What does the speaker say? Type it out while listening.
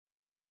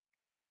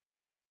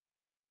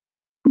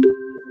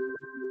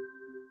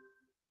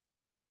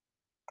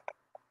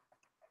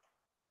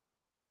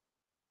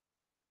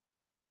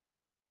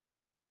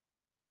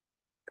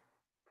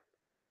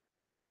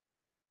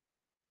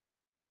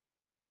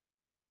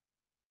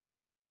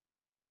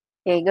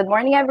Okay, good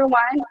morning,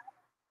 everyone.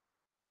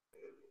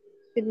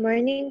 Good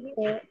morning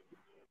po.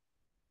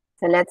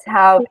 So let's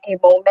have a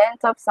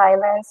moment of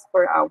silence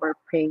for our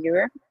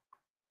prayer.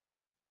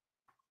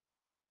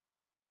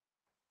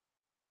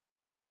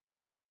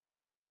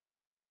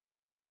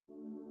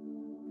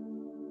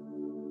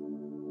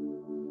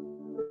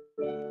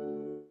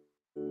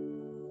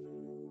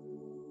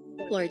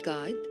 Lord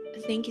God,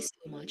 thank you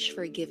so much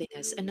for giving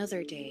us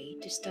another day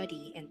to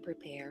study and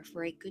prepare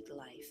for a good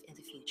life in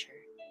the future.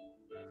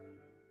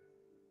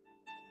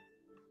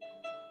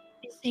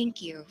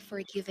 Thank you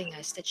for giving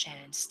us the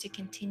chance to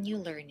continue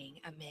learning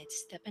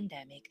amidst the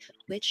pandemic,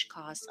 which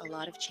caused a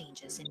lot of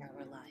changes in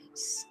our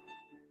lives.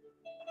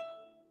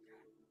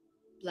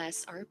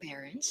 Bless our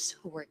parents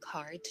who work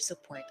hard to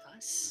support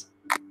us.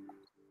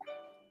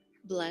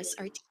 Bless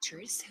our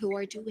teachers who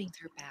are doing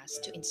their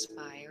best to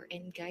inspire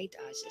and guide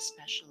us,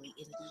 especially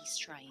in these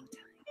trying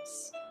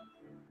times.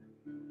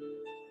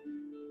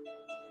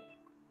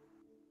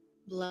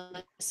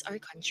 Bless our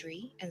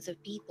country and the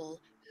people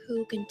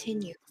who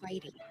continue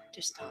fighting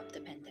to stop the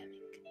pandemic.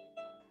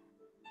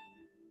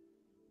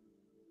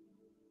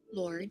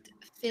 Lord,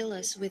 fill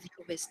us with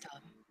your wisdom,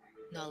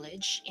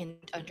 knowledge, and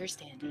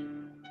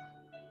understanding.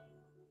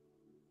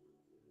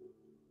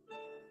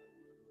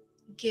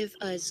 Give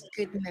us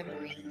good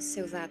memory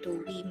so that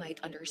we might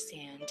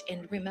understand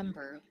and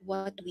remember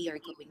what we are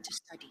going to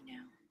study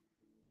now.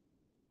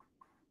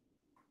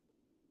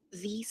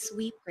 These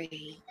we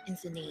pray in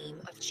the name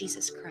of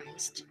Jesus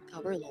Christ,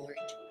 our Lord.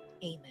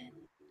 Amen.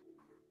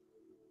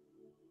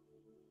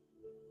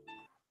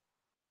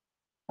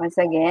 Once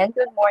again,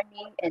 good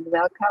morning and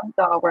welcome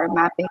to our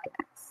MAPEH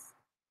class.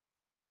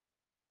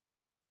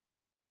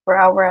 For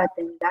our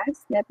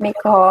attendance, let me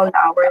call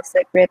our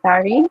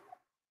secretary.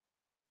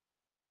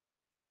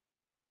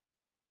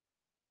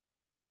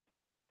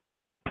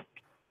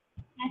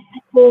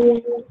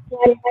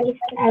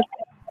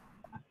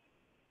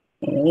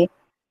 Okay.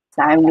 So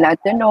I'm glad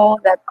to know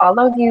that all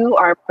of you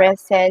are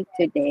present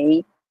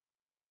today.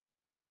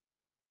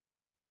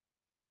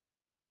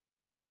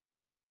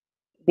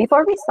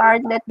 Before we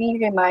start, let me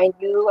remind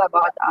you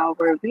about our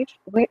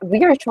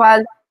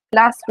virtual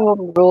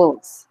classroom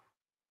rules.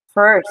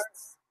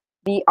 First,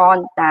 be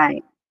on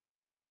time.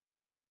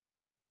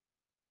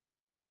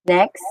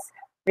 Next,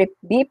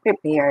 be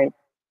prepared.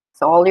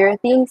 So all your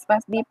things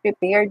must be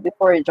prepared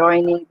before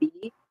joining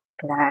the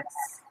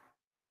class.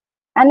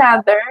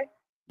 Another,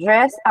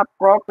 dress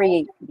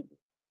appropriately.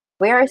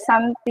 Wear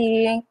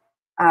something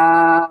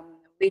um,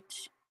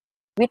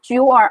 which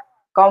you are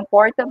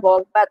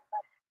comfortable but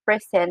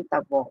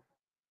presentable.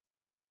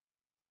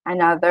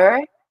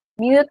 Another,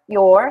 mute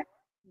your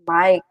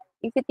mic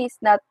if it is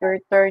not your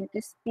turn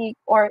to speak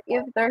or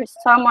if there's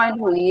someone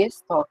who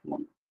is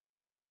talking.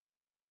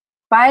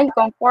 Find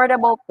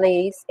comfortable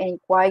place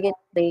and quiet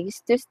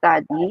place to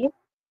study.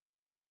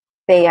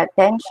 Pay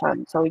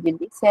attention so you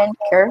listen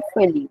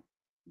carefully.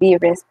 Be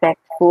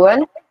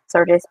respectful, so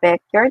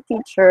respect your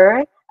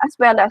teacher as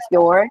well as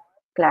your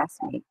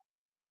classmates.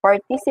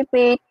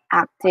 Participate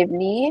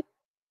actively.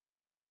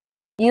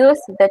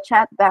 Use the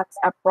chat box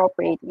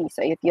appropriately.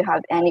 So if you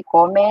have any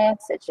comment,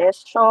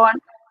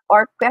 suggestion,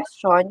 or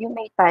question, you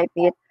may type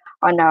it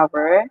on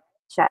our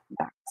chat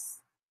box.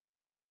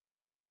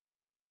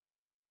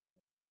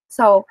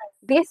 So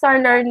these are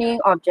learning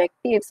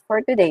objectives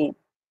for today.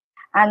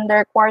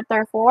 Under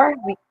quarter 4,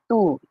 week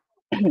 2.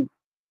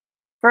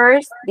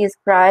 First,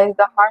 describe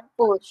the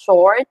harmful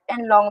short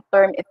and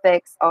long-term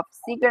effects of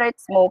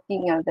cigarette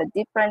smoking on the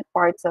different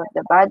parts of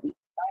the body.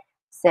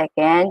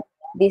 Second,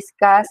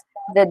 discuss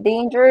the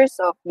dangers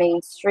of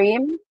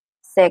mainstream,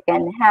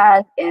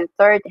 second-hand, and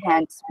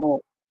third-hand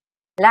smoke.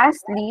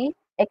 Lastly,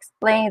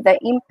 explain the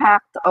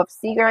impact of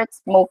cigarette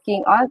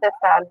smoking on the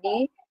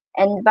family,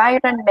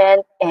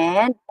 environment,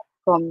 and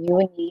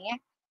community.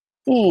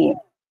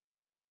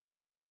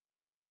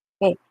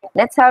 Okay,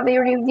 let's have a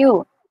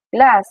review.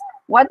 Class,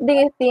 what do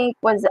you think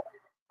was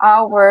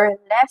our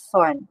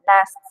lesson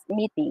last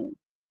meeting?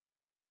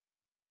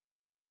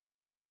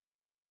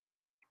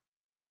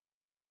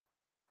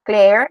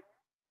 Claire,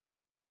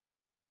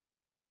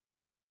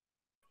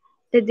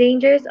 The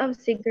dangers of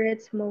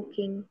cigarette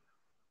smoking.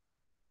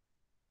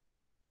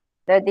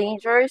 the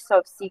dangers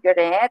of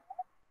cigarette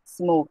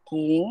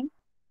smoking.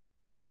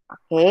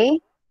 Okay.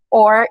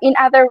 Or in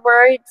other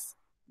words,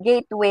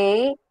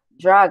 gateway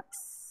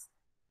drugs.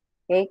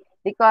 Okay.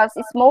 Because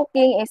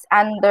smoking is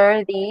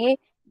under the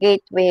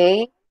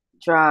gateway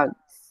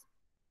drugs.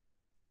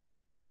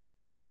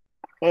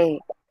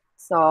 Okay.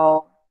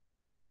 So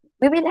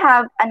we will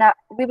have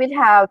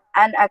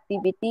an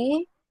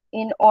activity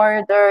in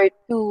order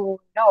to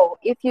know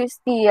if you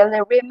still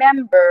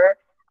remember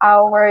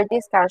our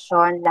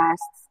discussion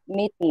last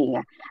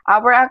meeting.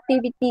 Our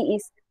activity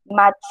is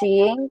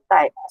matching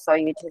type. So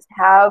you just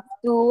have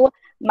to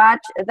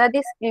match the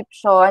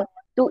description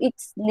to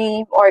its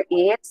name or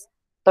its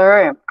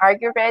term. Are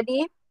you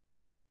ready,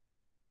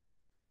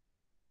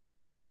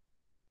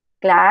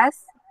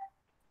 class?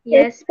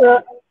 Yes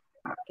po.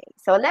 Okay,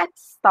 so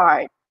let's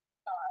start.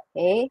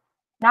 Okay,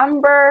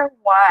 number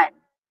 1.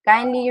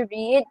 Kindly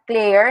read,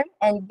 Claire,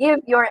 and give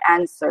your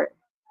answer.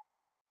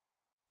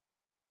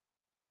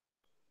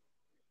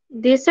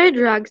 These are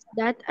drugs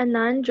that a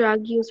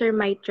non-drug user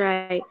might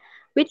try,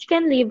 which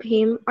can lead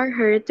him or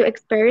her to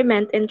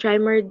experiment and try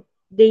more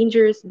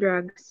dangerous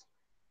drugs.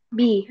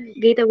 B.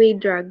 Gateway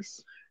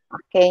drugs.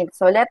 Okay,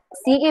 so let's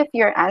see if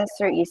your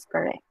answer is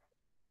correct.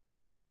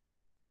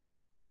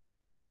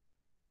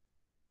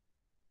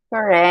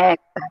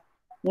 Correct.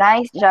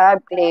 Nice job,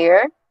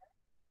 Claire.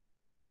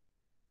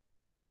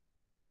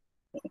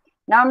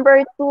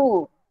 Number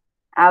two,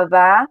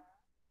 Ava.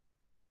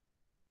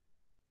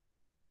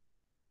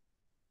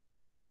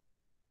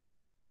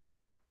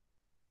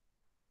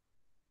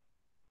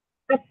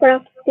 A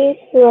practice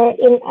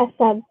wherein a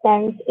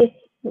substance is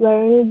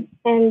burned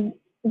and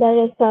the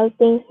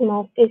resulting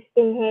smoke is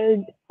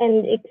inhaled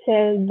and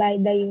exhaled by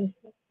the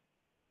user.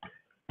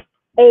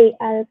 A.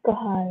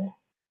 Alcohol.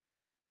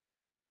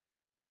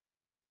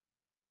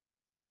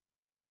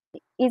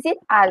 Is it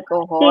C.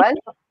 alcohol?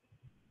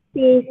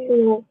 C.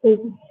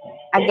 Smoking.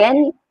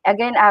 Again,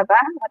 Ava,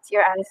 what's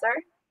your answer?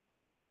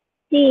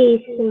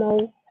 C.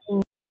 Smoke.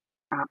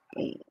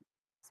 Okay,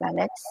 so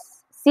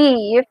let's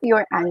see if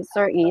your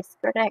answer is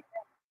correct.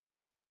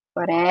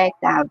 Correct,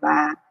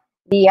 Ava.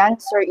 The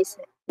answer is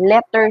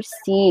letter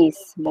C,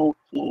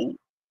 smoking.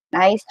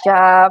 Nice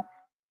job.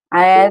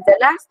 And the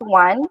last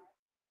one,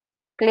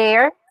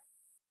 Claire.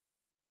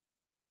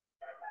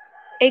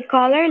 A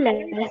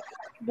colorless,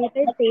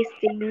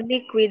 bitter-tasting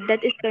liquid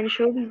that is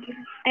consumed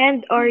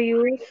and or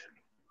used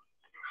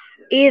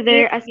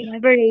either as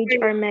beverage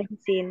or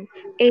medicine.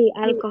 A.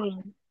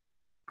 Alcohol.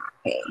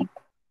 Okay,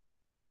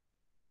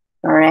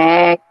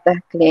 correct,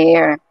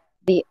 Claire.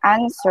 The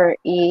answer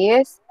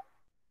is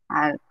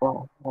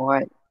alcohol.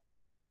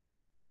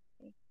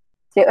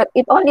 So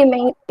it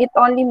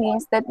only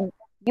means that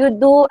you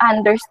do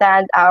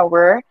understand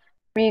our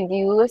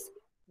previous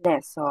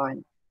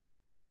lesson.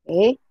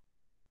 Okay?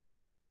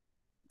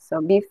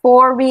 So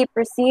before we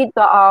proceed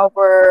to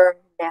our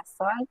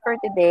lesson for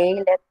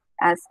today, let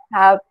us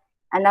have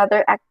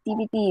another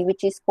activity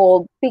which is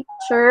called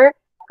picture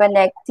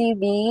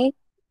connectivity.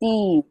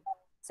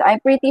 So I'm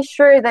pretty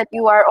sure that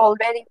you are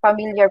already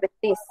familiar with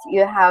this.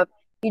 You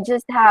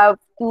just have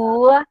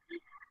to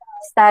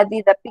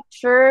study the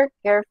picture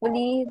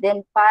carefully,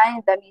 then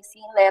find the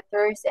missing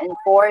letters and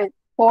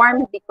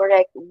form the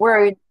correct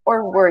word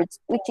or words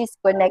which is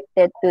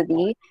connected to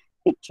the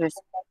pictures.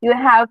 You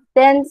have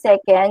 10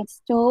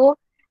 seconds to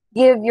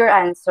give your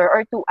answer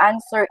or to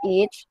answer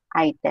each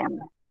item.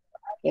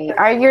 Okay,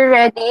 are you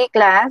ready,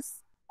 class?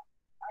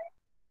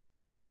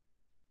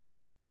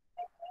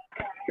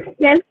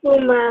 Yes po,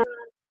 ma'am.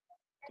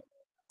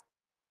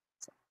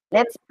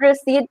 Let's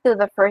proceed to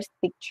the first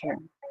picture.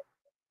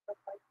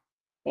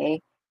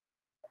 Okay,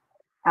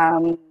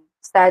 um,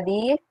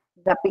 study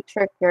the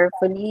picture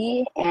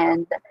carefully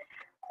and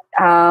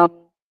um,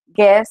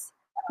 guess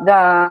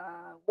the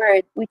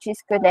word which is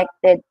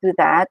connected to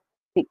that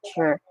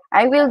picture.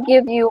 I will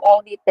give you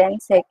only 10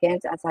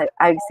 seconds, as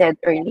I've said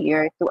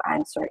earlier, to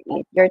answer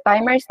it. Your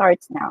timer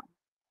starts now.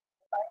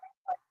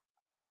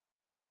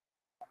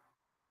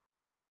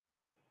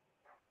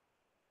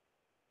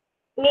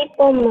 Me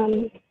po,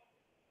 ma'am.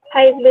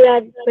 High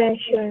blood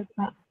pressure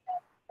pa.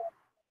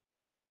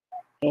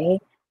 Okay.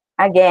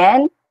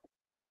 Again,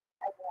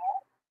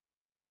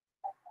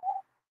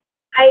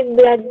 High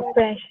blood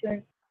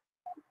pressure.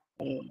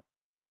 okay.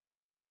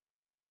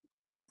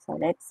 So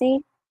let's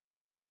see.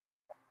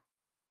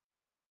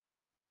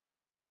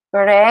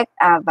 Correct,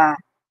 Ava.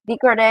 The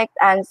correct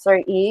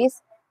answer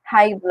is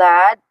high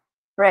blood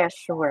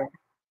pressure.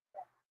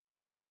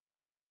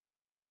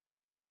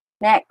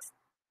 Next,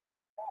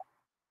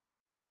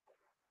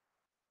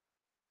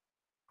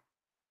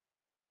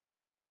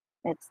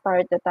 let's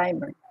start the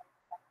timer.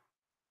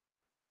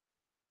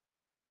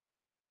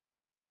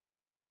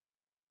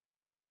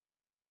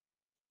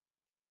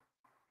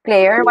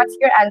 Claire, what's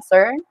your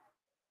answer?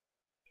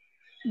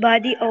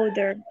 Body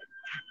odor.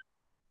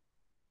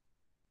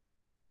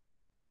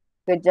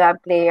 Good job,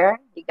 Claire.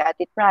 You got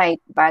it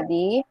right.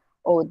 Body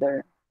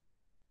odor.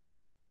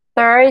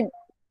 Third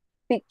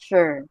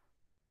picture.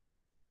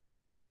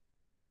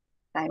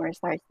 Timer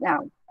starts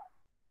now.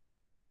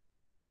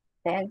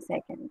 10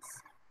 seconds.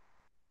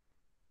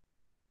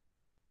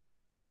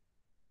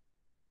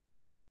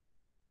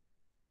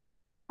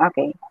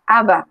 Okay.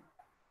 Aba.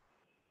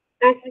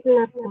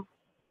 Asthma po.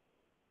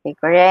 Okay,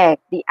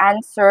 correct. The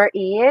answer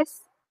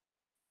is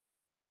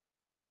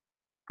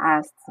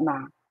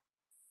asthma.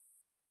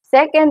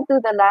 Second to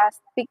the last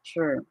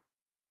picture.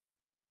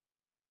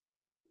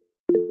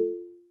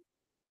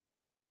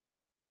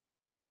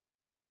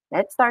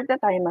 Let's start the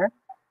timer.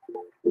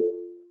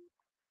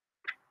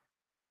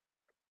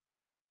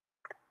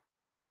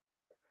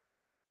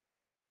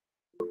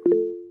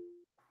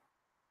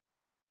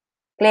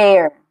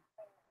 Claire.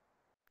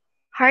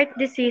 Heart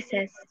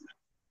diseases.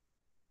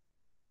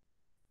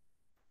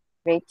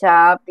 Great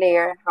job,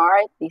 Claire.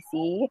 Heart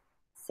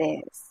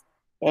diseases.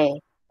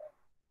 Okay.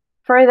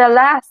 For the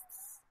last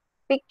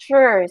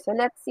picture, so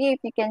let's see if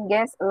you can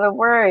guess the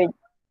word.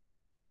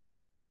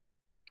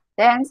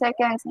 10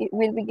 seconds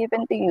will be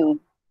given to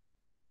you.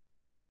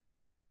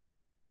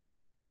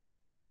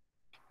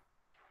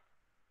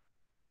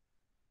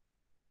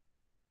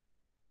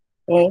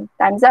 Okay,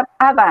 time's up.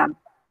 Ava.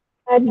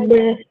 Bad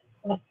breath.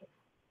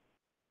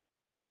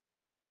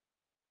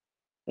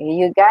 Okay,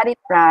 you got it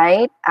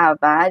right,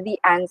 Ava. The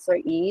answer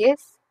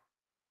is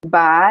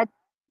bad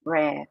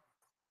breath.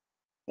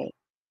 Okay.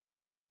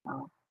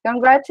 Oh,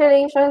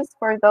 congratulations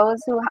for those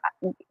who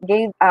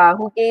gave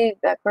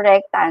the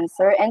correct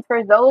answer, and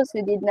for those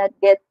who did not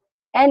get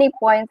any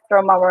points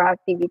from our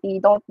activity,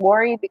 don't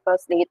worry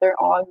because later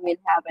on we'll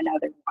have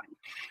another one.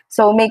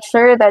 So make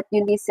sure that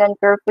you listen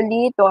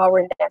carefully to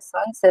our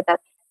lesson so that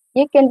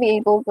you can be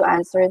able to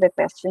answer the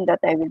question that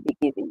I will be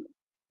giving you.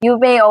 You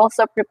may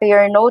also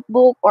prepare a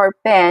notebook or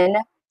pen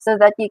so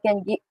that you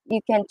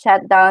can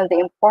jot down the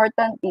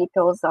important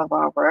details of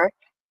our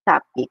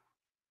topic.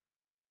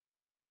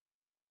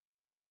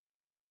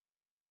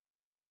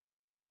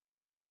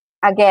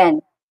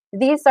 Again,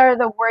 these are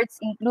the words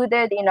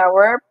included in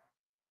our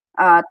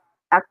uh,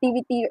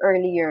 activity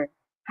earlier.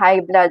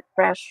 High blood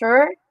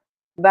pressure,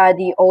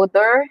 body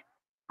odor,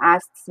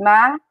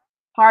 asthma,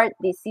 heart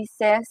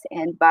diseases,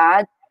 and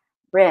bad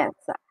breath.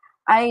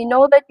 I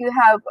know that you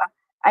have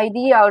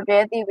idea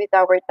already with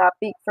our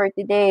topic for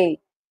today.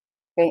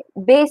 Okay,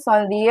 based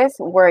on these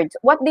words,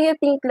 what do you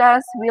think,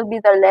 class, will be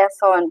the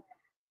lesson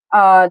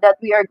that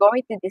we are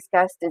going to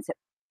discuss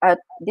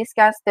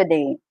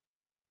today?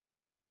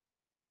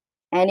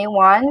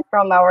 Anyone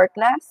from our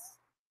class?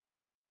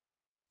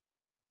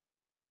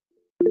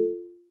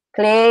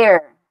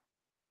 Claire.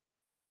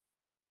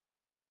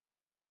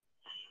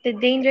 The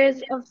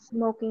dangers of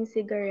smoking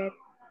cigarette.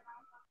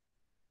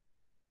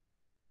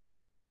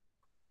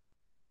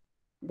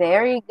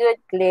 Very good,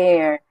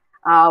 Claire.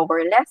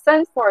 Our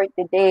lesson for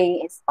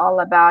today is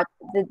all about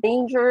the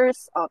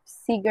dangers of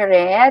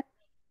cigarette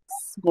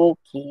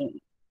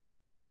smoking.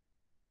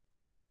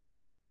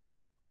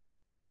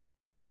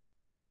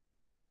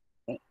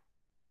 Okay.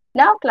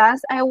 Now,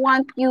 class, I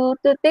want you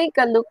to take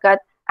a look at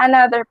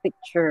another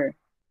picture.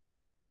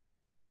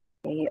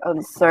 Okay,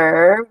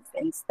 observe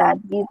and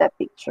study the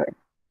picture.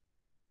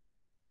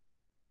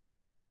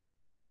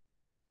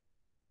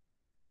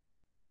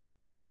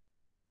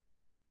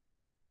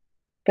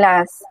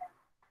 Class,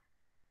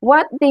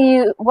 what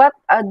do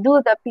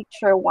the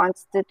picture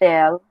wants to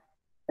tell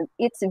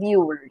its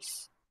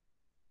viewers?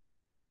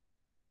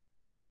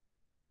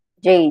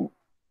 Jade.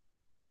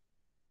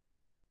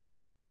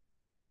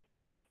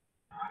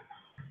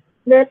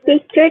 The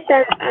picture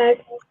tells us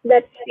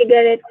that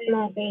cigarette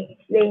smoking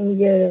is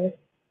dangerous.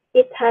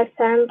 It has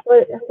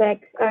harmful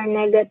effects or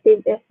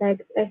negative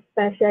effects,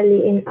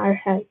 especially in our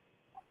health.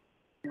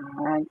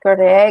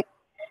 Correct.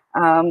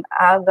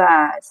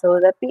 Ava. So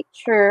the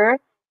picture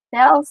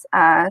tells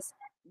us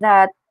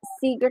that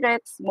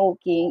cigarette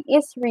smoking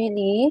is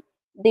really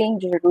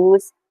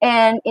dangerous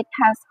and it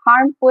has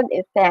harmful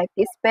effect,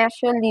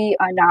 especially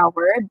on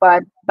our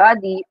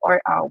body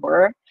or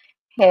our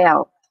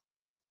health.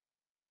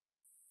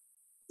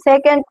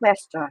 Second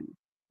question.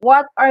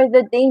 What are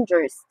the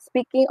dangers?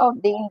 Speaking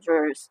of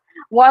dangers,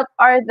 what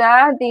are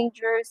the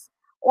dangers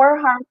or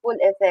harmful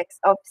effects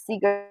of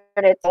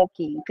cigarette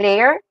smoking?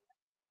 Claire?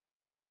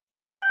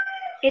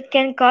 It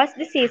can cause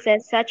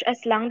diseases such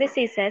as lung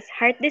diseases,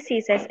 heart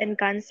diseases, and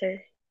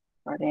cancer.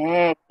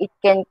 Correct. It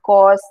can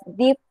cause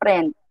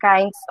different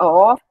kinds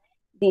of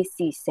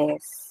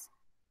diseases.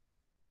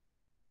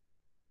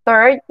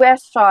 Third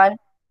question,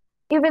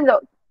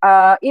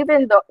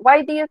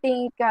 why do you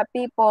think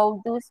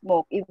people do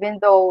smoke even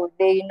though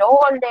they know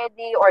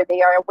already or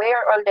they are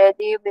aware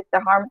already with the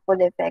harmful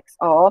effects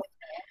of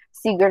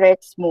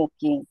cigarette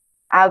smoking?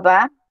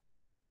 Ava?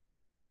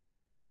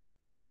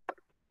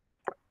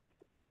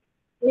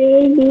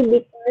 Maybe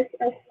because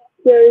of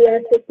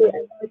curiosity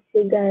about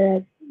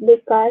cigarettes,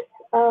 because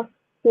of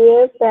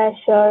peer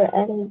pressure,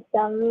 and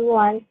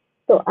someone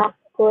to act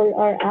cool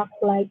or act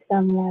like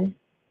someone.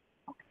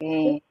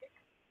 Okay.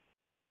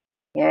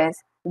 Yes,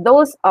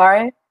 those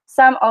are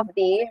some of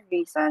the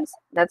reasons.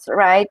 That's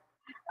right,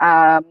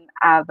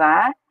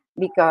 Ava,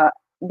 because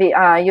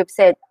you've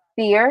said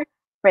peer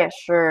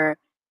pressure.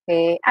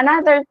 Okay,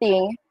 another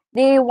thing,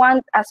 they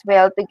want as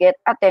well to get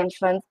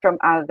attention from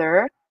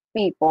other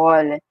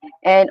people,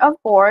 and of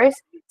course,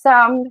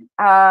 some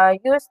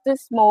used to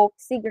smoke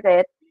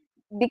cigarette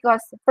because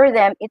for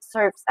them it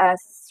serves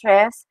as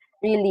stress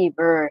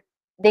reliever.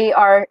 They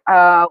are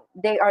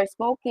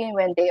smoking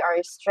when they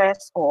are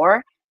stressed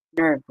or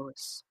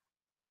nervous.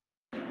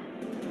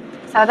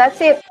 So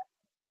that's it.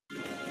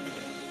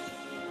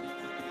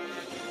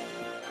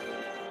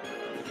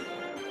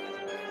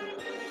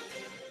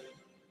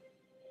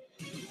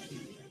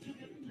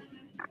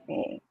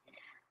 Okay.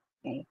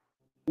 Okay.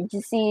 Did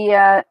you see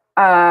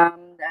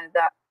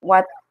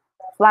what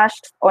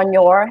flashed on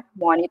your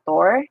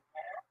monitor?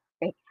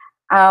 Okay.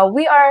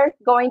 We are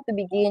going to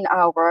begin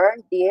our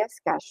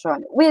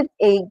discussion with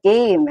a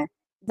game.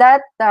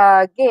 That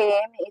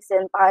game is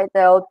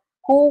entitled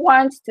 "Who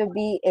Wants to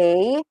Be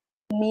a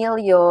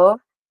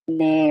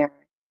Millionaire?"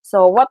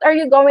 So what are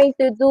you going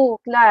to do,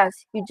 class?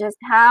 You just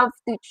have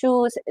to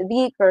choose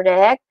the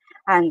correct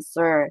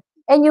answer.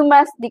 And you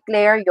must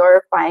declare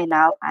your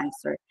final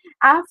answer.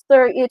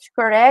 After each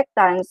correct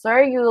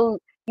answer, you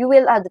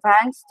will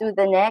advance to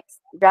the next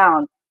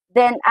round.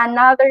 Then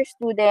another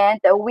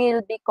student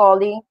will be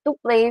calling to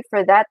play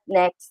for that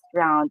next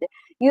round.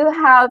 You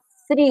have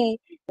three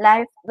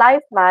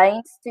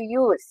lifelines to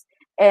use.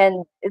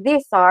 And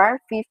these are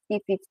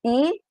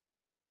 50-50,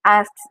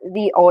 ask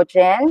the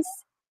audience,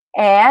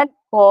 and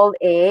call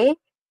a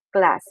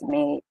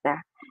classmate.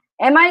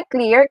 Am I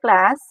clear,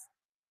 class?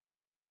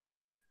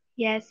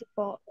 Yes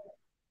po.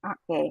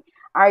 Okay.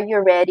 Are you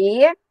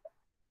ready?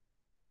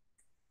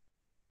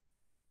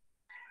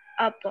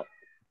 Opo.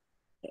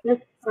 Yes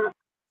po.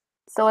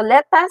 So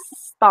let us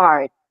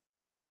start.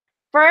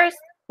 First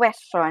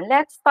question.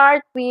 Let's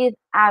start with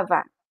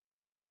Ava.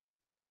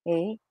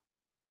 Okay.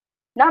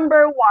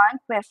 Number one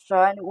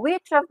question.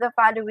 Which of the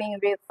following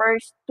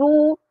refers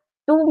to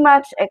too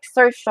much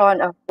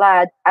exertion of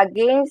blood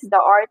against the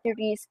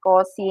arteries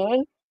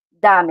causing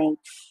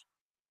damage?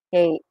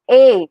 Okay.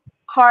 A.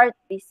 Heart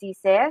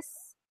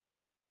diseases.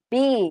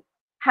 B.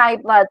 High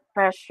blood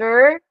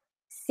pressure.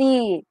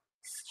 C.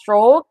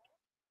 Stroke.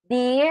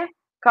 D.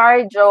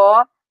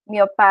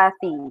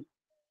 Cardiomyopathy.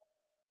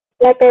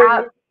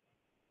 Letter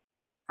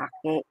Ah,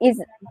 B. okay.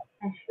 Is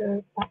Sure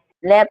po.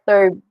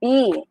 letter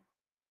B.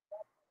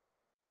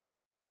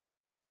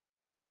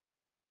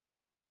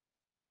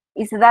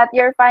 Is that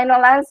your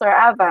final answer,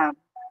 Ava?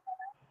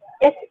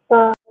 Yes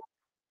po.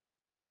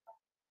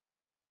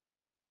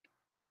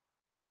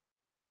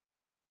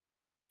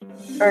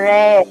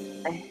 Correct.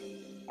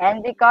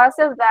 And because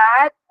of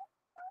that,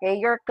 okay,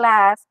 your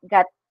class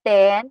got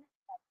 10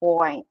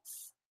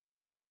 points.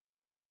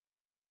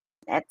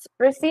 Let's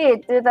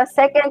proceed to the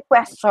second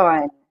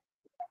question.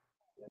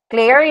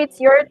 Claire, it's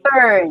your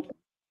turn.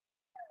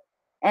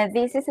 And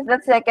this is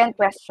the second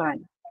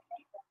question.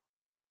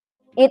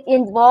 It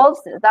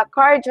involves the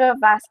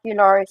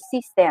cardiovascular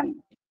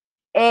system.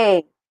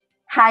 A.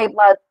 High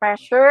blood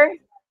pressure.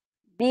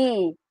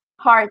 B.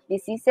 Heart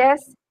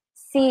diseases.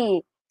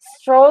 C.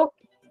 Stroke.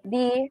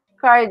 D.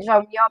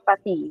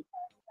 Cardiomyopathy.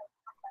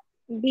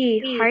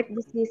 B. Heart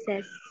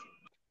diseases.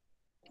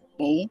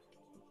 Okay.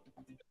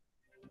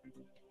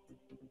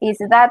 Is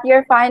that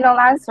your final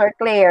answer,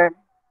 Claire?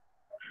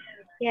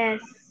 Yes.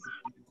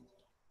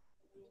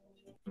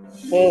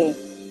 Okay.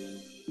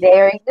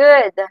 Very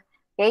good.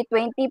 Okay,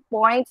 20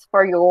 points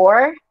for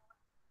your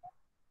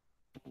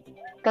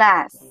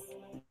class.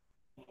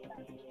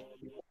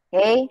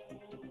 Okay.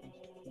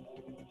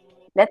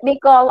 Let me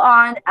call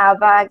on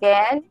Ava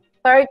again.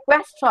 Third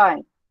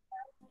question.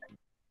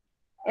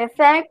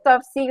 Effect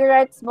of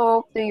cigarette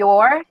smoke to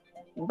your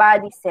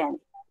body scent.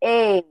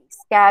 A.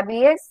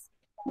 Scabies.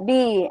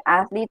 B.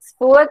 Athlete's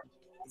foot.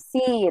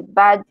 C.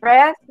 Bad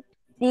breath.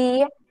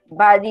 D.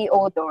 Body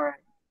odor.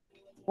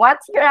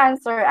 What's your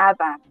answer,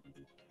 Ava?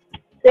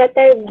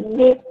 Letter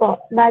B po.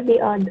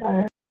 Body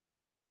odor.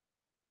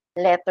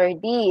 Letter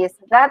D. Is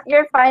that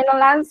your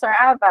final answer,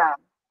 Ava?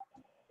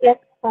 Yes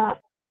po.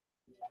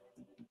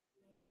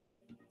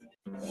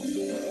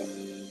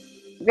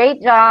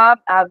 Great job,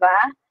 Ava.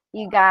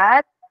 You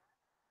got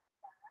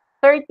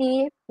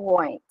 30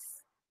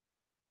 points.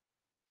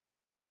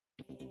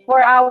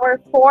 For our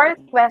fourth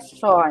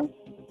question,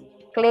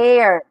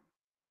 Claire,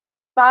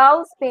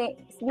 foul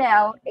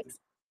smell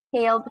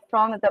exhaled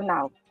from the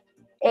mouth.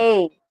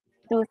 A.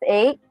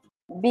 Toothache.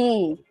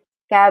 B.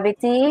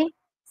 Cavity.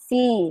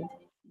 C.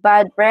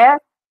 Bad breath.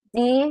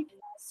 D.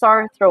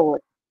 Sore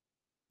throat.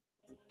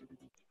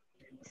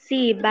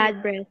 C.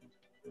 Bad breath.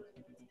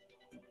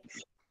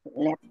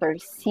 Letter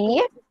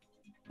C.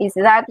 Is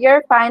that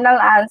your final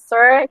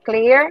answer,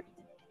 Claire?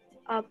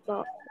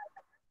 Opo.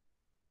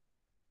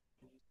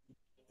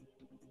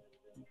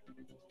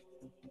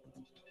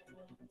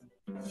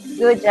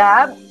 Good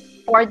job.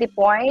 40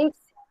 points.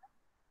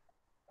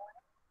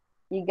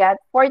 You got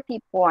 40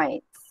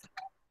 points.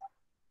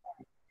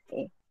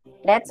 Okay.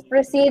 Let's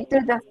proceed to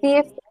the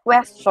fifth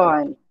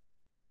question.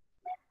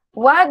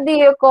 What do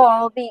you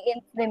call the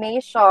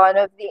inflammation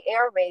of the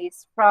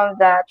airways from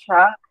the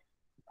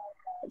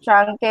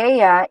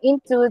trachea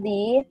into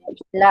the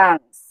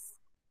lungs?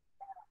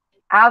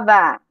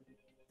 Ava,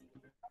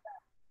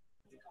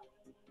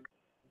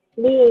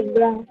 B.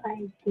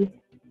 Bronchitis.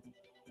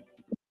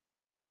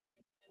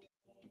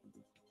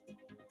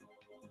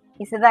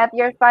 is that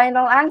your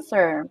final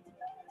answer?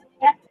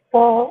 Yes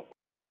po.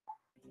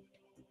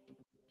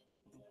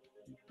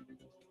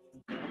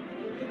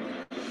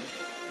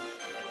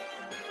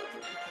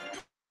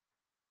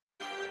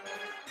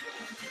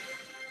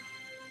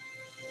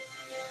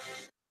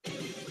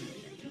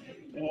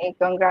 Okay,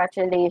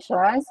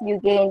 congratulations. You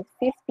gained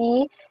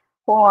 50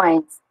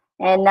 points.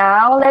 And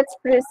now let's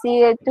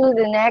proceed to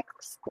the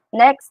next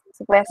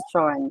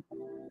question.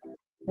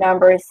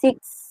 Number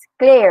 6,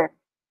 Claire.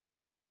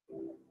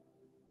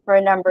 For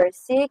number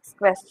 6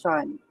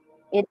 question,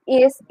 it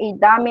is a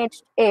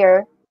damaged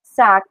air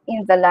sac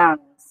in the lungs.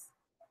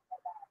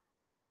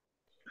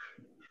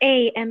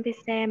 A.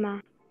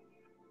 Emphysema.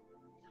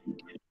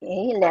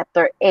 Okay,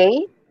 letter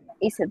A.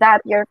 Is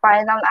that your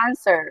final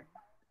answer?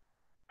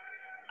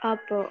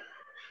 Opo.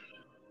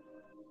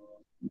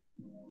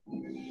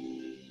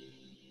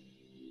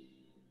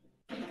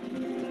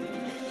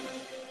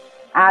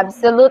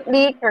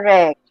 Absolutely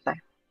correct.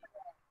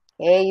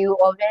 Okay, you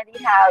already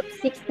have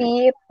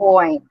 60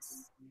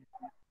 points.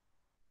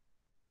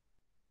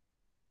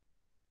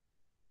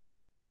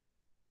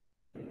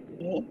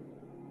 Okay.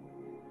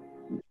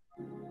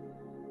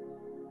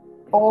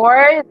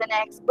 For the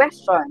next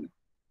question,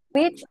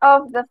 which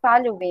of the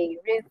following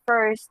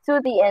refers to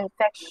the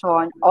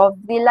infection of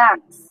the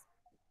lungs?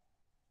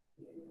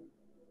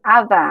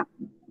 Ava,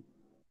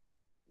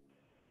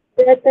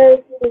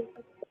 Letter C,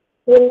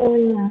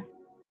 pneumonia.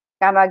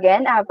 come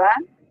again, Ava.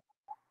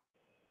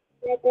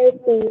 Letter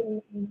C,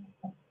 pneumonia.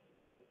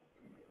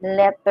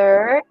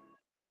 Letter,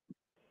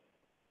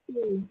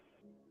 C,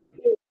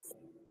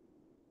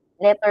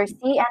 letter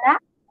C,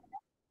 anak.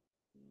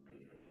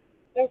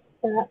 yes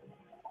po.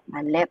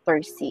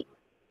 Letter C.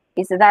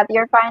 Is that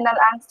your final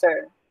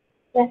answer?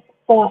 Yes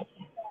po.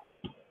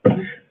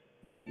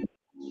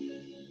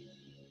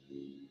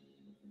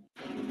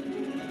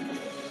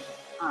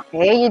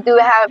 Okay, you do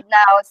have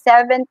now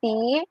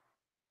 70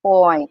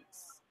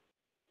 points.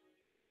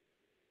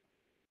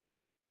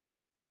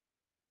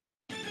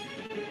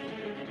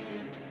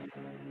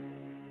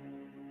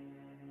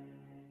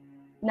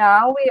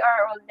 Now we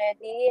are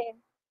already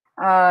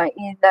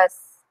in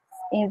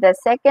the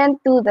second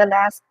to the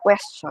last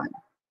question.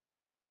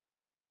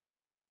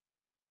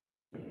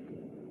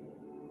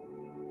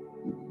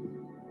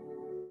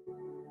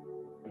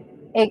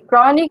 A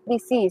chronic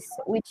disease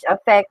which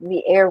affect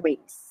the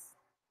airways.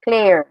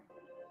 Claire,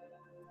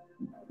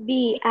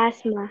 B.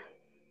 Asthma.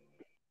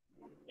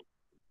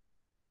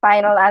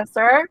 final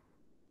answer.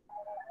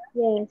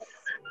 Yes.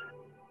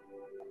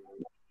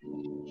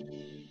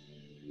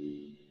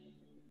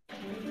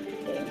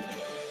 Okay.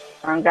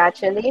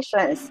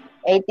 Congratulations.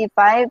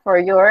 85 for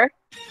your.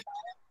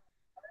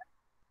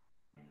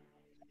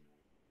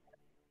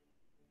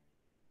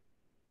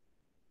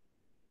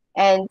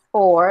 And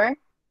for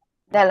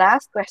the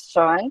last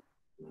question,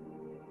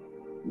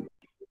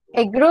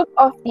 a group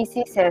of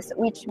diseases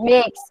which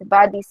makes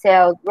body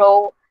cell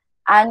grow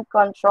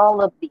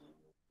uncontrollably.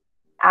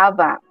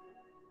 Ava,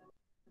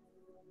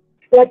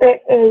 Letter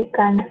A,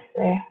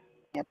 cancer.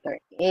 letter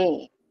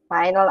A.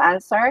 Final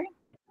answer.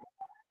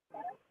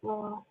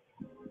 Uh,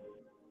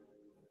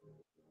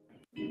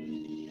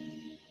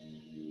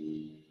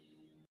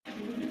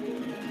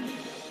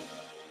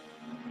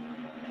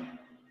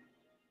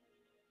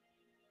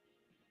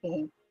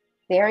 Okay.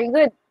 Very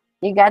good.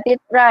 You got it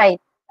right.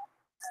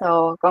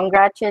 So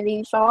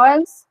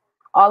congratulations.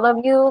 All of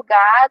you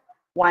got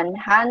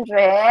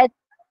 100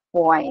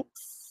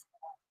 points.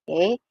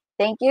 Okay.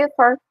 Thank you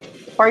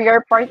for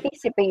your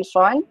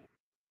participation.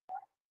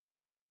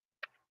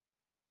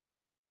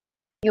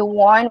 You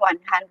won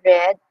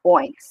 100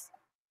 points.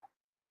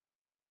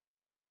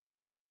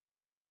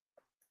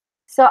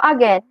 So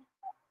again,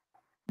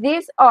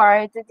 these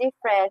are the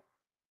different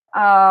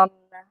um,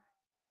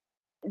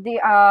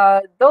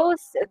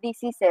 those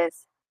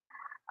diseases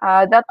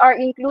that are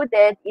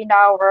included in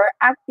our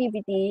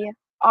activity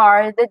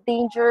are the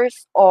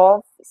dangers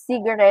of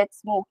cigarette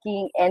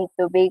smoking and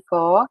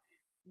tobacco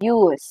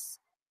use.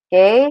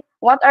 Okay,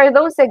 what are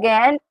those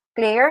again,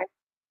 Claire?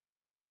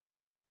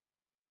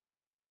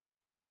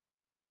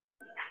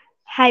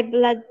 High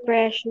blood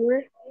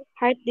pressure,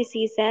 heart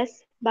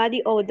diseases,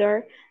 body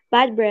odor,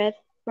 bad breath,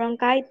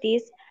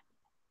 bronchitis,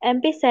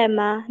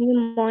 emphysema,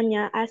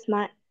 pneumonia,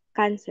 asthma,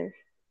 cancer.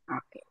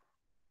 Okay,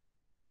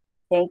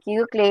 thank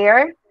you,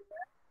 Claire.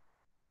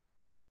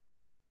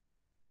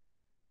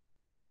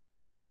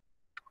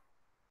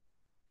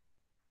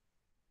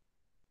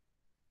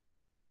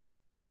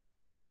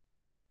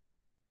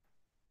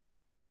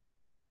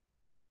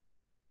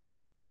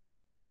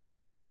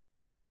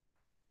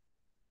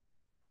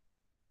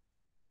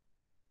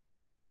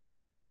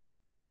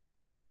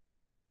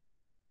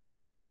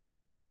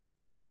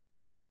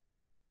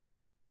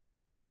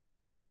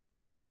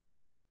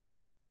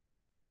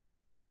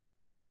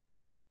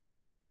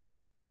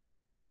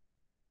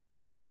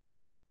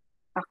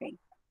 Okay,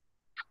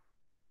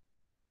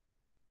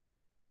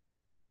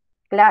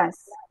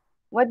 class.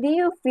 What do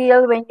you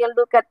feel when you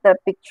look at the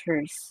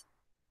pictures?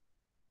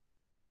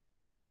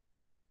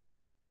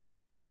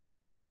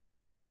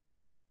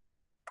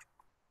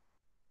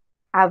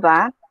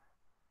 Ava,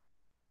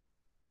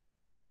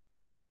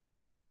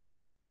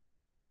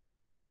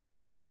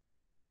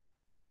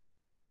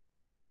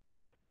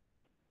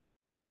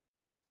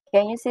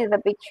 can you see the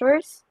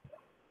pictures?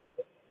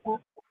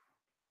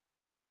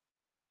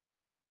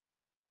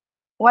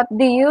 What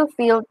do you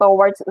feel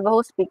towards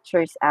those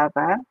pictures,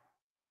 Ava?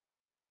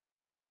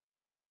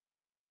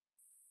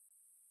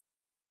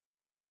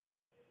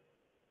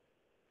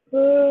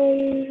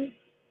 hmm,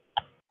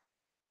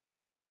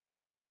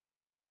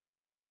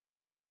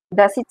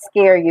 Does it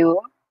scare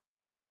you?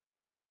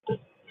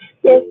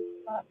 yes,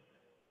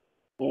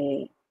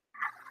 Okay.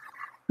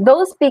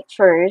 Those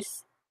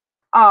pictures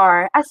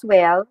are as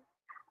well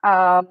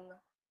um,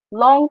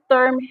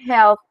 long-term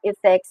health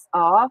effects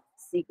of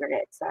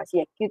cigarettes. As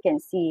you can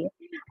see,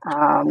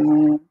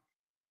 um,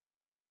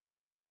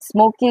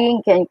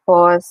 smoking can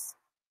cause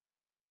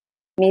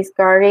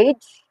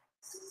miscarriage.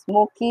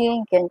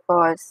 Smoking can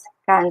cause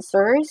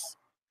cancers,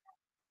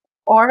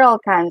 oral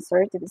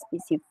cancer to be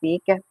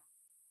specific,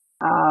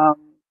 um,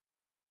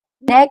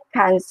 neck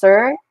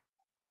cancer,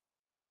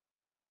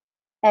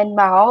 and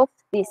mouth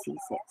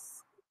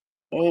diseases.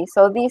 Okay,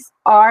 so these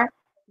are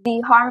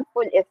the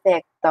harmful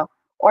effect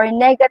or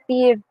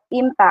negative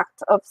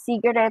impact of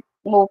cigarette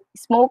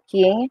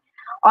smoking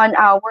on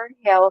our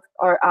health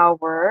or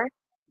our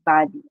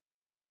body.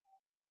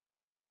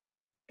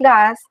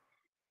 Plus,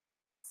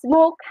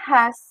 smoke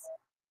has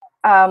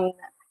um,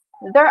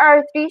 there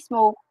are three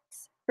smokes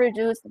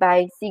produced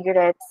by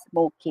cigarette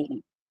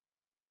smoking.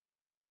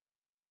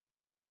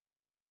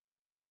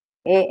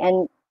 Okay,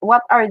 and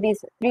what are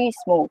these three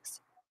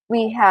smokes?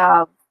 We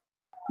have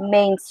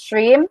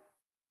mainstream,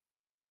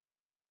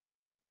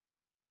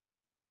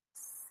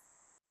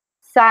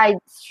 side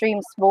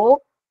stream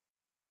smoke,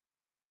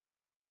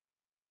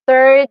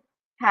 third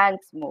hand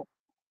smoke.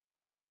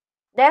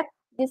 Let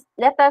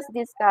us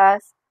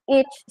discuss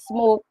each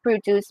smoke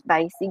produced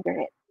by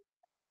cigarette.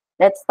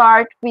 Let's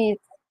start with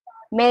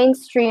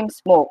mainstream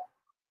smoke.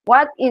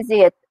 What is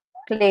it,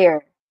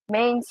 Claire?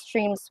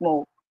 Mainstream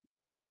smoke.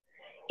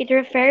 It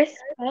refers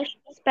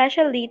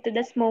especially to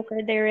the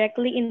smoker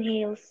directly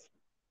inhales.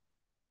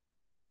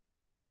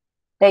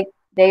 Like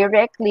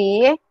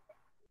directly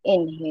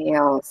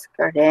inhales,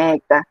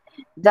 correct.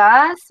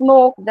 The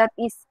smoke that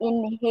is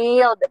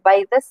inhaled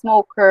by the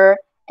smoker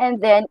and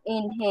then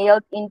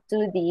inhaled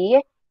into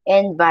the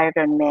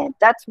environment.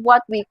 That's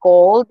what we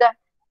call the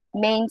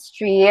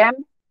mainstream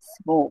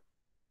smoke.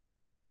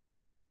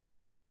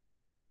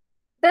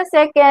 The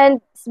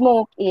second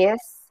smoke is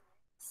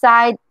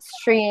side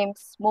stream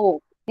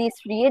smoke. Please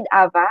read,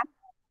 Ava.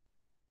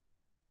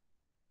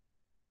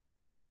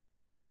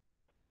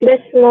 The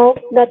smoke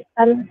that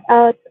comes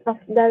out of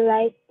the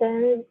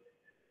lighted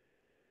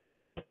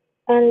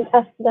end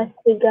of the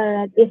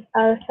cigarette is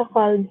also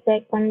called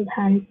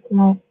second-hand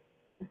smoke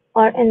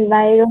or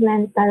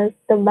environmental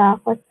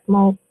tobacco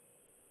smoke,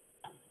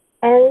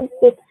 and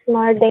it's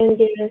more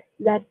dangerous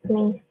than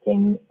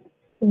mainstream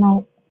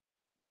smoke.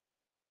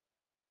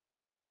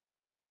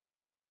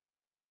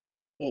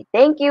 Okay,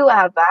 thank you,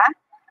 Ava.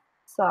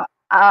 So,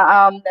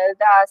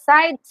 the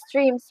side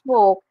stream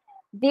smoke,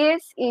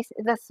 this is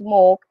the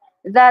smoke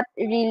that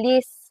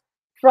release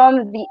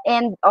from the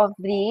end of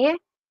the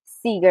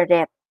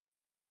cigarette.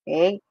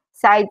 Okay?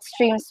 Side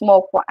stream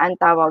smoke po ang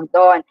tawag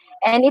doon.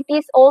 And it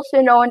is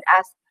also known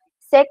as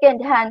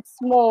second-hand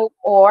smoke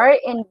or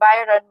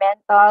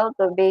environmental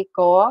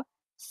tobacco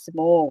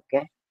smoke.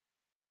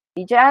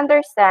 Did you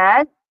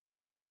understand?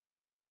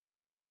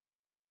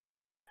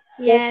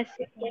 Yes.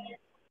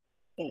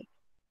 Okay.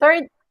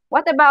 Third,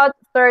 what about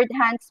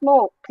third-hand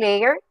smoke,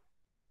 Claire?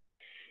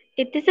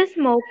 It is a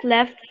smoke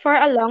left for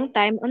a long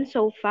time on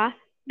sofa,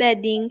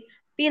 bedding,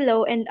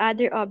 pillow, and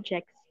other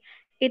objects.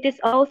 It is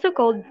also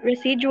called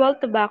residual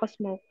tobacco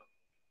smoke.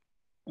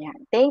 Yeah.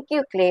 Thank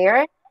you,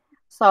 Claire.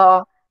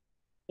 So,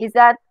 is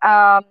that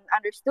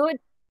understood?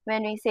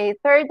 When we say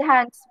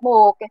third-hand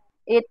smoke,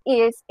 it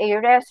is a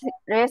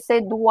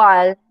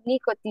residual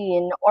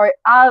nicotine or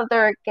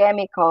other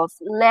chemicals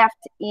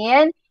left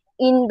in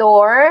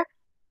indoor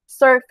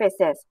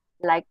surfaces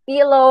like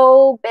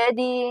pillow,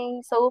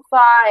 bedding, sofa,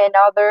 and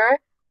other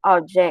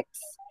objects.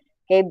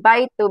 Okay,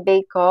 by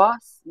tobacco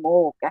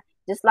smoke.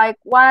 Just like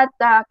what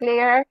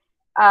Claire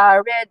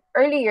read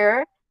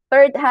earlier,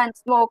 third-hand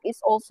smoke is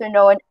also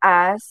known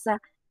as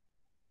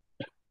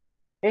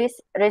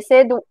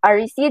residual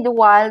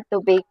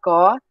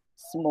tobacco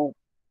smoke.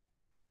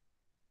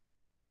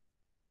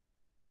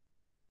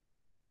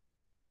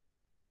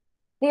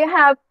 Do you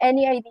have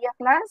any idea,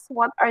 class?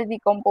 What are the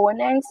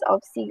components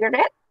of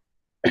cigarette?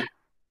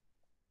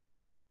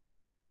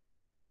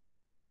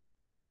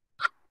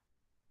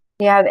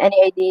 Do you have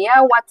any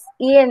idea what's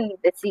in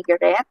the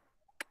cigarette?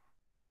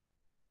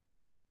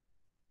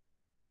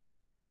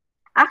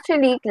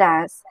 Actually,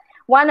 class,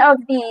 one of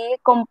the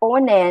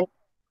component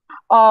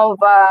of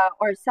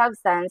or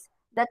substance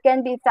that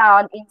can be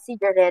found in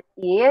cigarette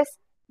is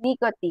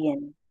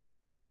nicotine.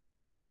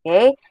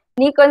 Okay,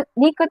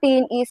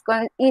 nicotine is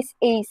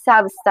a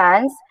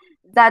substance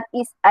that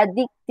is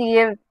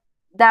addictive.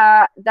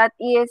 That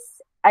is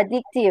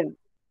addictive.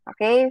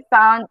 Okay,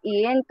 found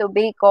in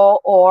tobacco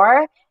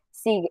or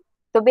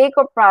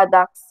tobacco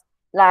products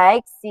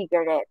like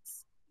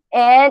cigarettes,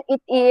 and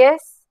it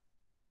is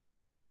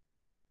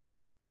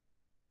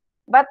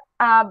but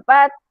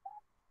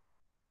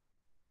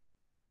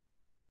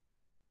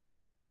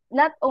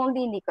not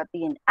only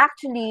nicotine.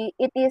 Actually,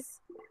 it is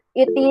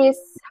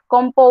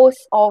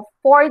composed of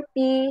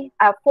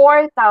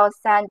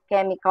 4,000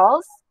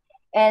 chemicals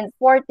and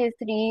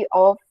 43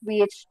 of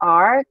which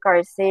are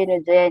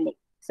carcinogenic.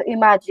 So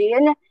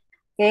imagine,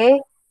 okay,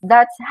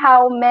 that's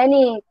how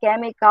many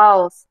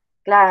chemicals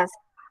class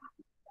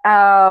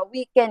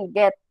we can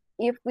get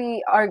if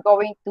we are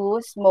going to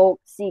smoke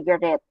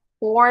cigarette.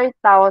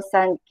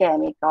 4,000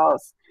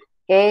 chemicals.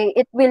 Okay,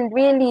 it will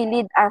really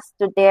lead us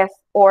to death,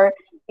 or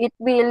it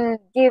will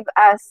give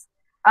us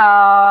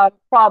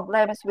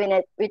problems when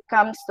it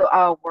comes to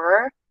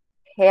our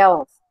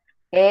health.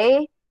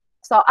 Okay,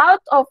 so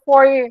out of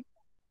 4,000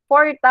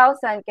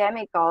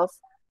 chemicals,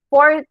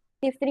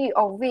 43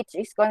 of which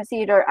is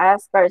considered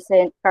as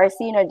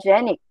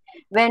carcinogenic.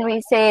 When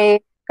we say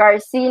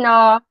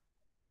carcinogen,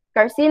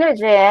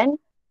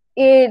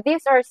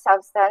 these are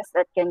substances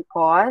that can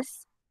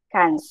cause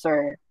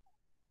cancer.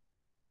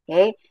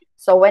 Okay,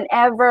 so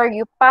whenever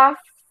you puff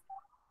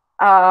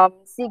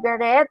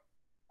cigarette,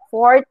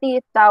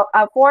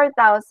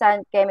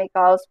 4,000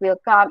 chemicals will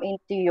come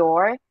into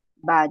your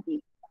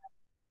body.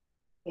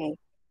 Okay,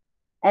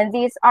 and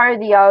these are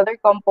the other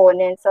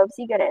components of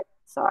cigarette.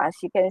 So as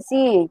you can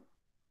see,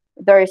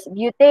 there's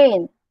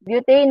butane.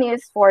 Butane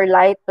is for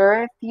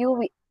lighter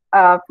fluid.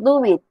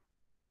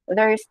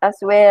 There's as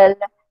well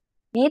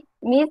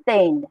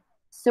methane,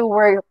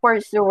 sewer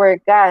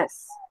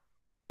gas.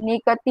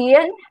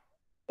 Nicotine,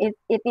 it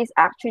is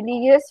actually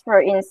used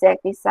for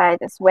insecticide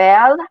as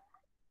well.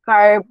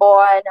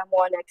 Carbon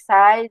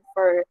monoxide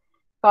for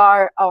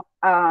car of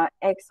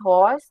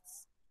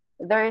exhausts.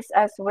 There's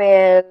as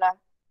well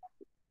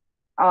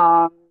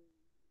um,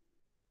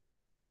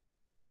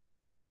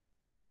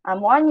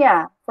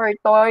 ammonia for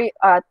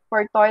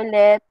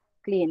toilet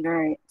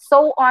cleaner,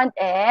 so on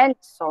and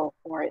so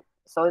forth.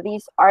 So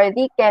these are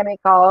the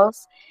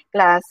chemicals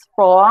class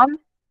from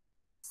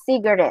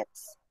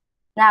cigarettes.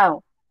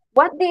 Now,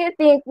 what do you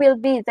think will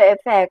be the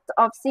effect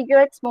of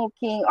cigarette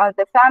smoking on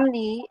the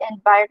family,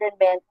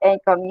 environment, and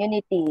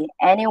community?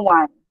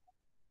 Anyone?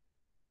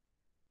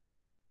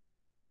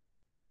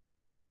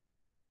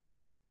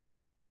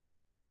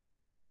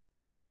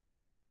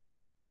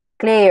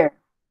 Claire,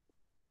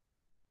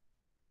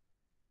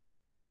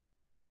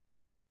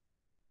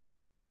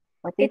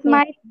 what do you It think?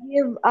 might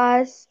give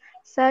us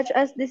such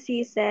as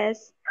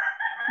diseases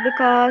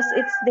because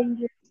it's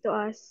dangerous to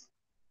us.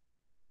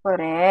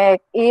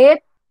 Correct.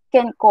 It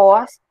can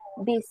cause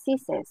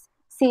diseases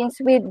since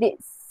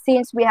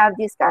we have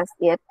discussed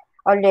it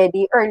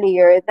already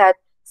earlier that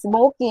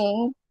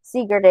smoking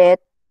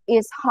cigarette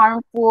is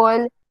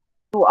harmful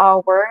to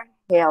our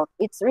health.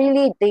 It's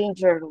really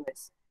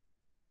dangerous.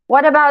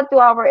 What about to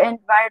our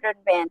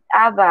environment,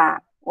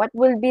 Ava? What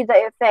will be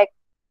the effect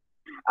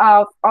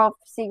of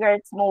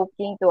cigarette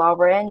smoking to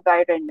our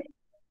environment?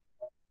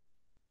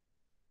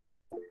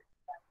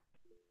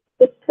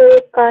 It will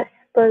cause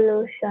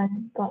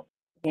pollution po.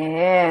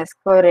 Yes,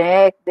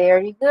 correct.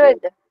 Very good.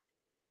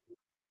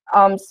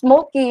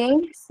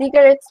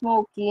 Cigarette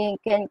smoking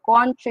can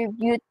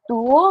contribute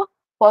to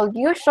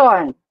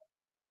pollution,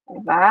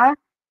 diba?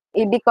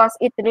 Because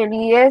it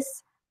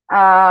release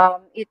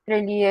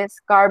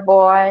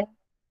carbon,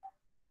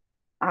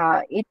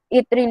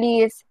 it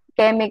release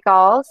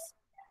chemicals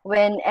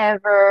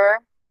whenever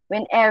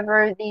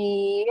whenever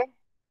the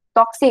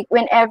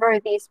whenever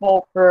the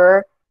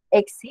smoker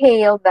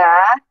exhale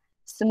the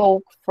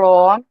smoke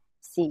from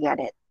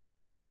cigarette.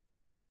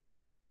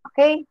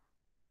 Okay,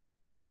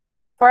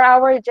 for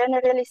our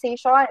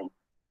generalization.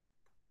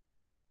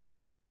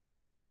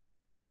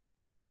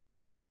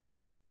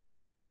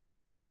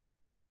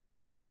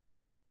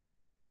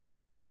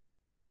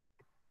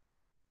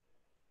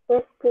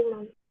 Yes po,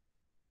 ma'am.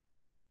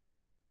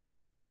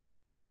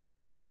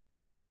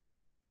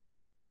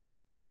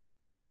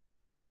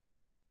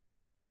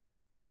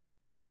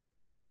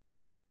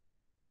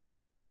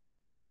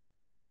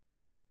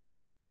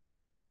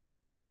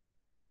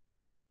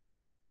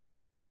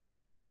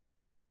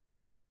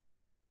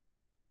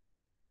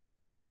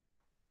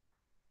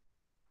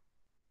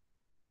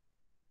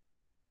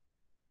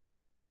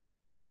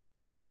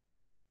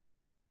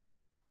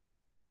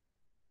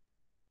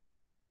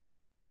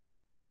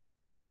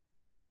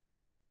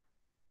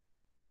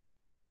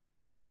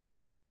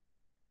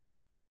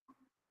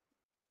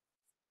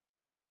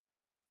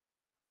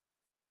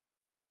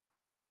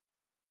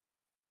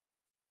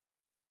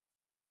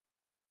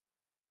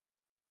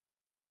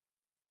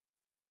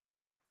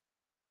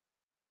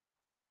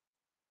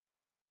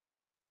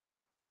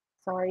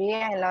 Sorry,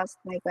 I lost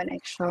my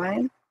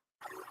connection.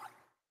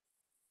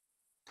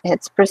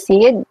 Let's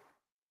proceed.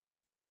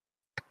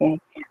 Okay.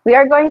 We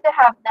are going to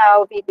have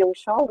now video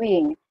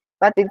showing.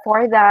 But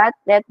before that,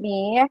 let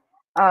me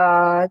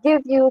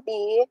give you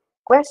the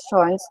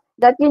questions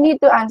that you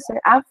need to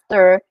answer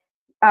after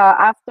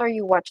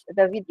you watch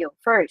the video.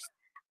 First,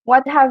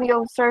 what have you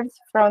observed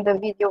from the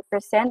video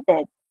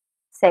presented?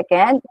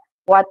 Second,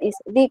 what is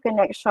the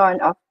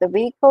connection of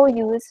tobacco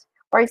use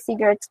or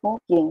cigarette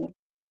smoking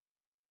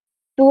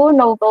to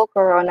novel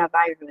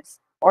coronavirus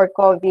or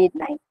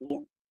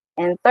COVID-19?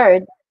 And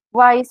third,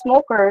 why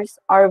smokers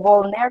are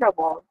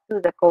vulnerable to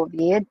the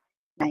COVID-19.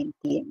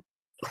 Okay,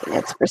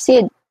 let's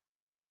proceed.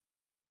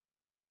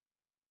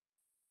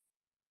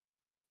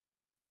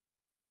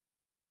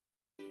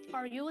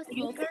 Are you a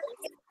smoker?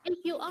 If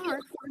you are,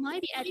 you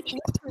might be at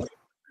closer risk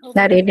of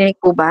getting. Narinig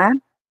ko ba?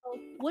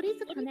 What is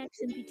the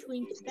connection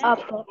between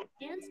tobacco Opo.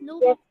 and Yes,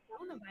 novel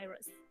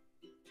coronavirus?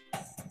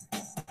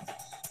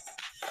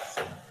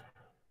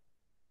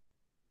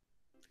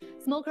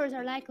 Smokers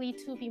are likely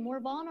to be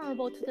more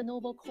vulnerable to the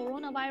novel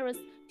coronavirus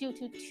due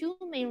to two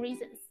main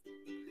reasons.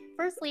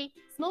 Firstly,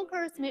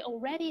 smokers may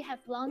already have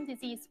lung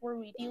disease or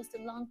reduced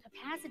lung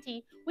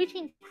capacity, which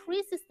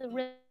increases the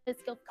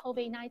risk of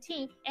COVID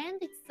 19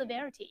 and its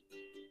severity.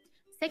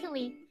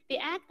 Secondly, the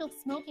act of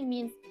smoking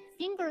means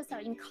fingers are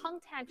in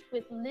contact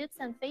with lips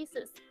and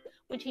faces,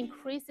 which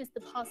increases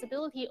the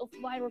possibility of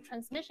viral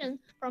transmission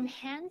from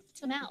hand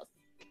to mouth.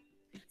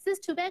 Since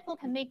tobacco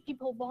can make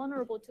people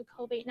vulnerable to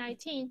COVID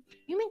 19,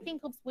 you may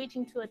think of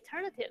switching to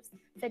alternatives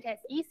such as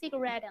e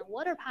cigarette and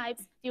water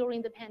pipes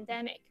during the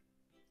pandemic.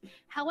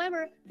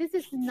 However, this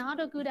is not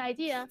a good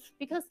idea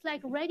because,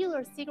 like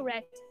regular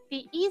cigarette,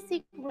 the e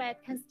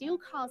cigarette can still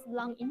cause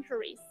lung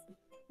injuries.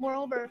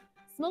 Moreover,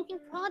 smoking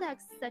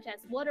products such as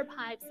water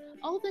pipes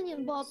often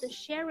involve the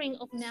sharing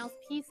of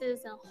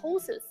mouthpieces and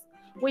hoses,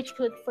 which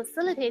could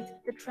facilitate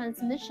the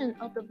transmission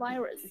of the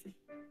virus.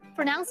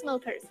 For non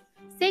smokers,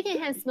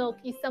 secondhand smoke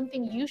is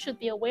something you should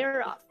be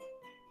aware of.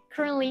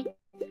 Currently,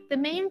 the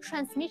main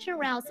transmission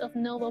routes of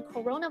novel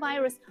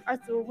coronavirus are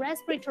through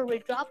respiratory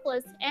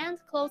droplets and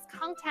close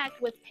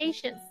contact with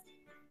patients.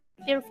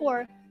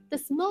 Therefore, the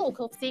smoke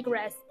of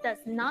cigarettes does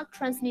not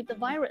transmit the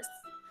virus,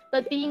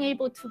 but being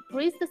able to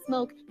breathe the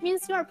smoke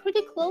means you are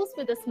pretty close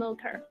with the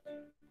smoker.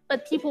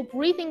 But people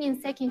breathing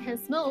in secondhand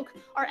smoke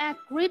are at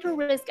greater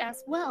risk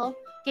as well,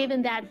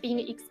 given that being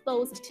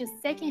exposed to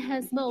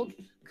secondhand smoke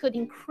could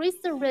increase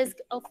the risk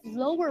of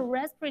lower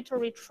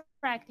respiratory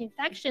tract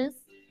infections,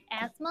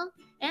 asthma,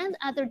 and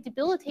other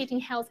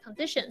debilitating health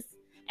conditions,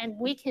 and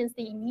weakens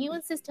the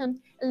immune system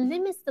and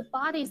limits the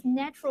body's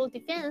natural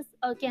defense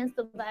against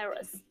the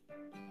virus.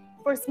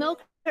 For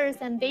smokers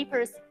and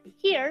vapers,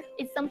 here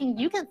is something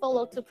you can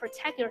follow to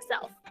protect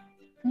yourself.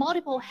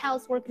 Multiple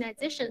health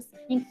organizations,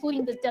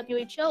 including the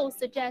WHO,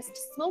 suggest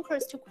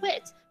smokers to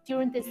quit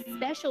during this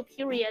special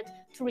period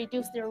to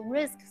reduce their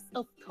risks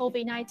of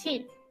COVID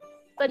 19.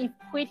 But if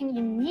quitting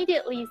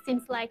immediately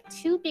seems like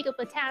too big of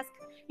a task,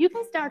 you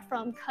can start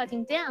from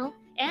cutting down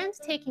and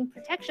taking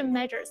protection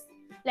measures,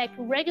 like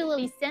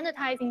regularly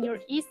sanitizing your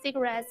e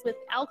cigarettes with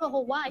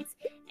alcohol wipes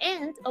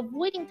and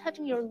avoiding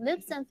touching your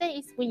lips and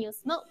face when you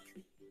smoke.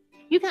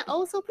 You can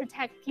also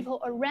protect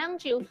people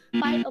around you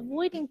by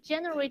avoiding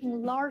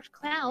generating large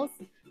clouds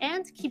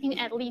and keeping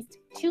at least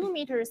 2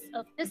 meters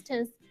of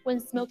distance when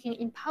smoking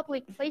in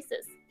public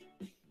places.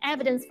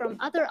 Evidence from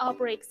other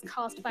outbreaks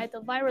caused by the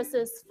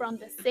viruses from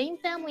the same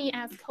family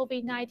as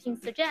COVID 19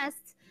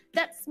 suggests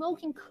that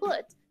smoking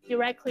could,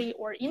 directly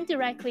or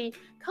indirectly,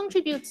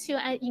 contribute to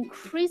an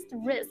increased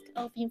risk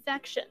of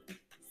infection.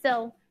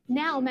 So,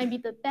 now might be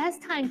the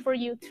best time for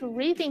you to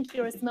rethink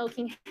your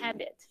smoking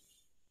habit.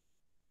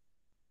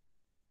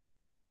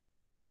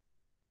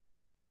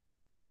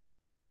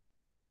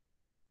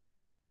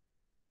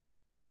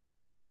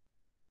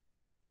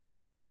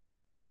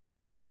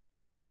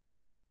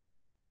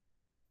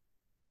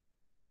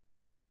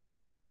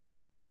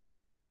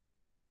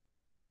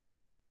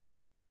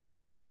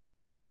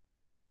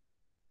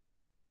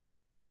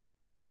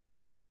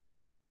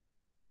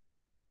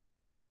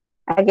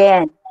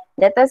 Again,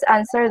 let us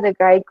answer the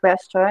guide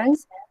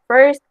questions.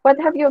 First, what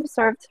have you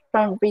observed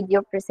from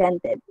video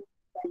presented?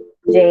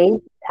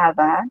 Jade,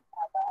 Ava.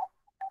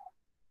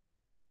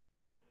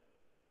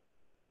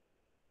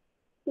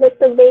 The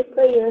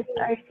tobacco use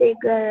or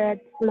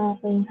cigarette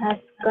smoking has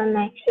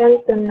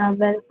connection to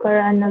novel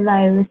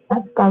coronavirus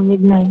of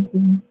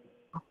COVID-19.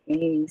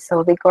 Okay,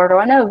 so the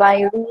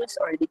coronavirus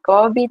or the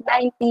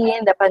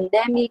COVID-19, the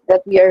pandemic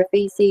that we are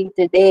facing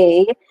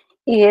today,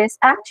 is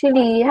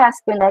actually has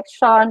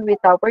connection with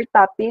our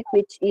topic,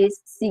 which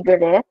is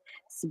cigarette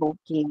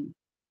smoking.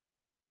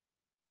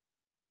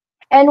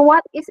 And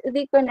what is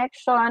the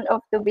connection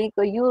of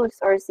tobacco use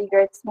or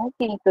cigarette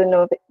smoking to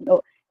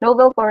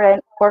novel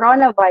coronavirus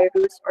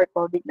or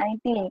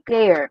COVID-19?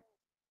 Claire.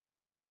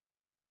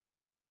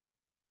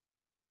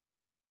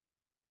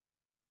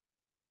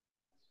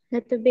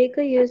 The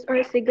tobacco use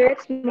or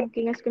cigarette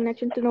smoking has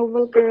connection to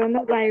novel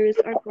coronavirus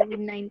or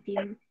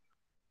COVID-19.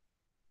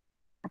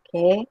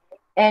 Okay.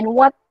 And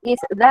what is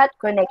that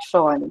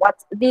connection?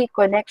 What's the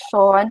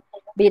connection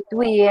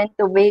between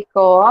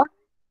tobacco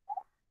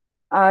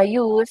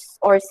use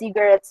or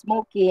cigarette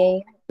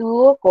smoking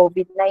to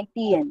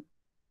COVID-19?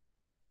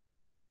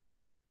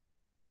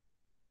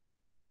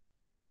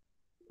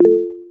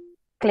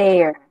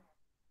 Claire.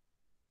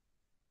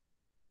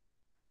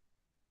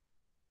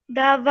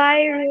 The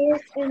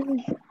virus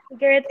and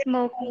cigarette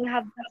smoking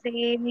have the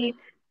same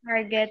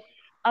target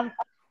of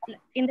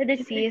in the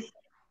disease,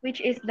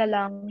 which is the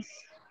lungs.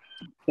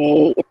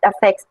 Okay, it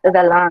affects the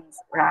lungs,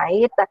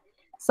 right?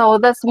 So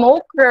the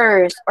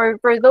smokers or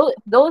for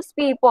those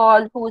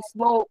people who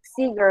smoke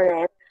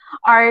cigarette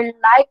are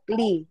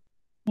likely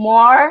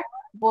more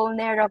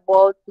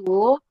vulnerable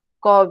to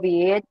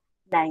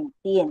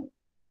COVID-19.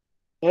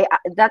 Okay,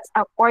 that's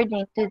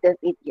according to the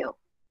video.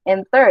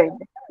 And third,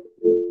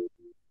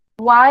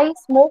 why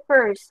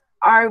smokers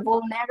are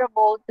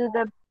vulnerable to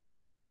the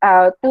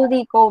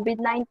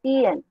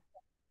COVID-19?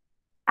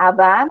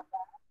 Aba?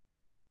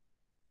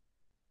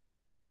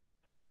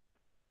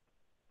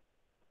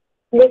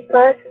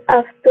 Because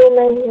of two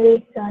main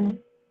reasons.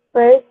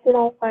 First,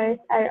 smokers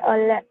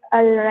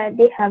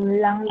already have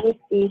lung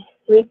disease,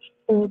 which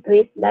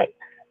increase the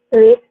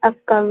risk of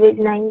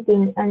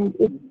COVID-19 and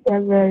its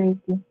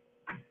severity.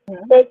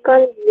 Mhm.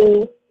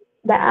 Secondly,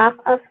 the act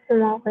of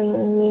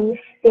smoking means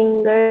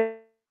fingers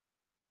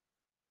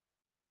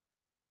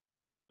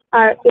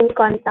are in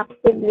contact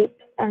with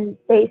lips and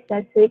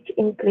faces, which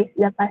increase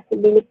the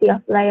possibility of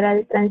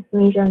viral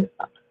transmission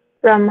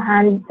from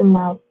hand to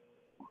mouth.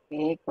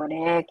 Okay,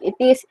 correct. It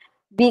is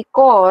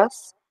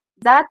because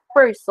that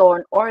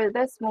person or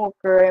the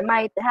smoker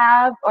might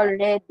have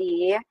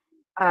already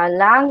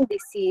lung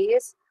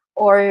disease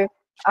or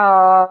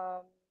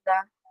um,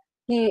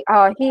 the-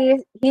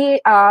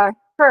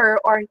 her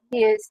or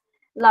his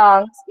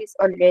lungs is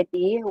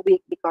already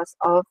weak because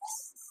of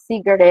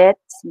cigarette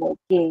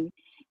smoking.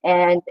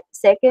 And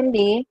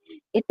secondly,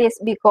 it is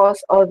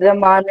because of the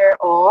manner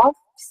of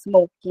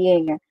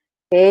smoking.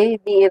 Okay,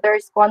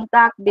 there's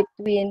contact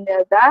between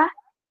the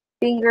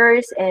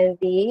fingers and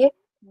the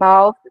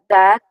mouth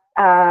that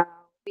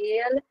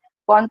will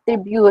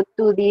contribute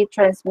to the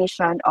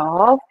transmission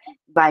of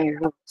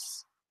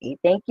virus. Okay,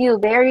 thank you.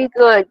 Very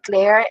good,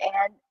 Claire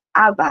and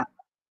Ava.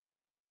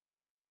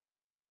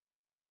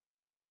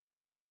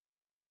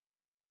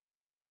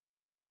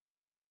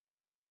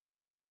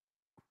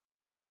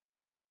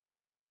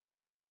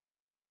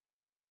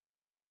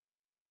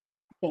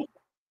 Okay.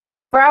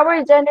 For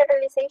our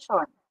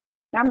generalization,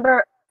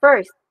 number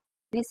first,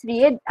 please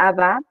read,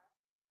 Ava.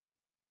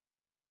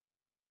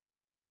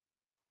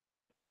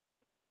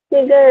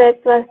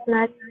 Cigarette was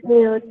not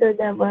new to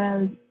the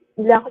world.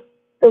 The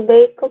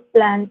tobacco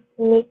plant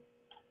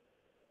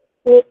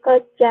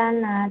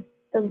Nicotiana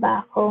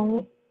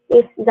tobacco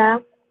is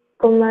the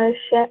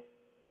commercial,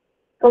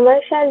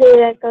 commercially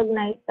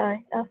recognized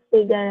source of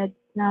cigarettes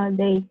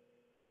nowadays.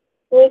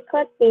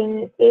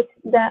 Nicotine is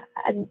the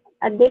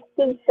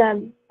addictive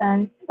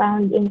substance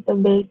found in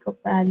tobacco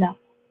products.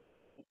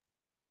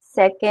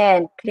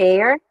 Second,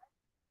 Claire.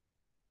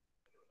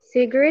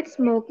 Cigarette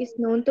smoke is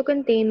known to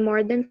contain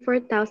more than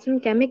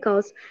 4,000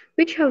 chemicals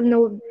which have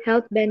no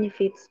health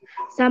benefits.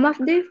 Some of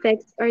the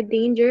effects or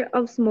danger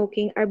of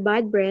smoking are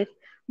bad breath,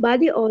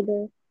 body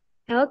odor,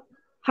 health,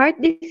 heart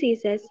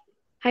diseases,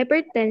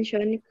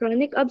 hypertension,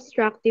 chronic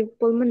obstructive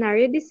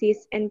pulmonary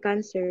disease, and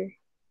cancer.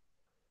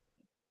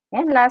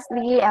 And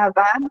lastly,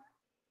 Ava.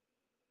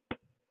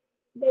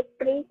 The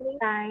three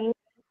kinds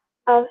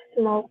of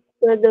smoke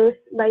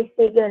produced by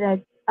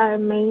cigarettes are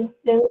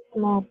mainstream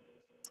smoke,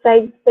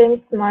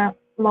 side-stream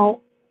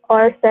smoke,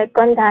 or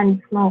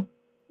second-hand smoke,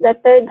 the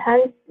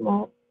third-hand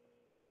smoke,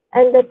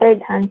 and the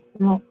third-hand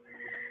smoke.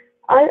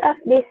 All of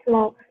these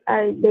smokes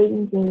are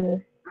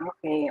dangerous.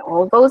 Okay,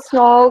 all those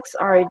smokes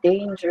are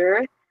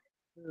dangerous.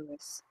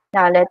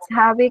 Now let's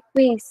have a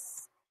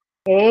quiz.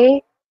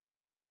 Okay,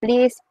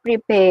 please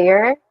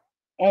prepare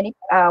any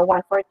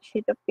one fourth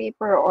sheet of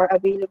paper or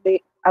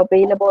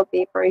available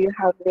paper you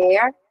have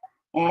there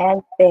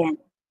and pen.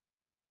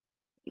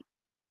 Okay,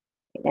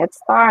 let's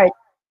start.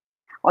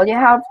 All you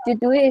have to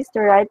do is to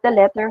write the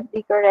letter of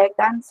the correct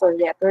answer,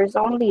 letters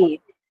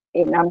only.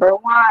 Okay, number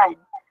one.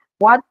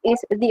 What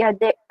is the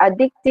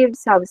addictive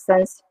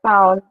substance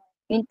found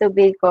in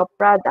tobacco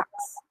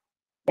products?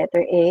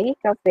 Letter A,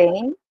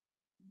 caffeine.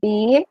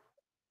 B,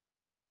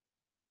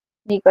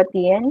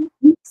 nicotine.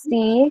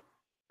 C,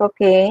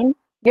 cocaine.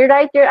 You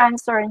write your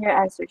answer on your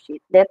answer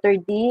sheet. Letter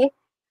D,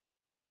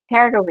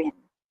 heroin.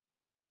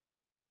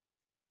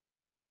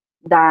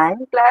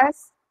 Done,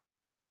 class?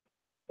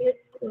 Yes,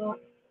 smoke.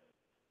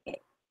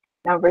 Okay.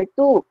 Number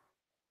two,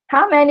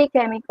 how many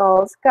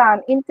chemicals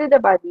come into the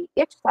body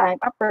each time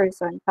a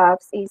person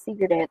puffs a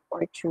cigarette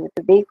or chew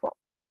tobacco?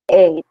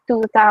 A,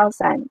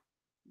 2,000.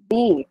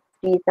 B,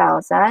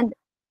 3,000.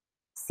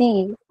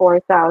 C,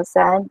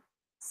 4,000.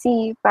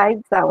 C,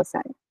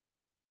 5,000.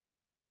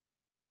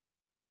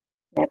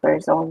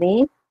 Letters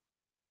only.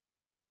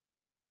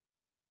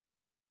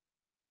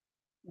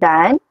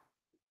 Done?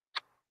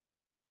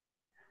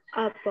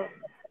 Apo.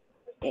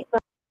 Okay.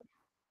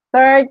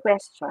 Third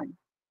question.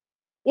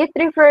 It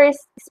refers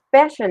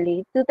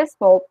especially to the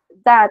smoke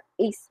that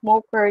a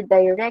smoker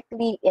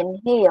directly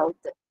inhales.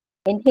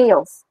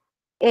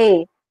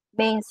 A.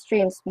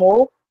 Mainstream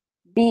smoke.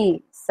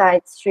 B.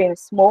 Side stream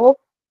smoke.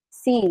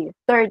 C.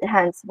 Third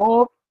hand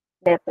smoke.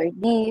 Letter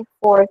D.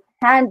 Fourth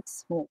hand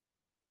smoke.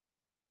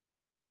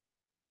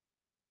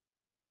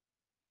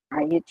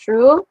 Are you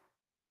true?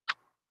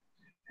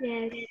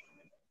 Yes.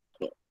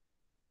 Okay.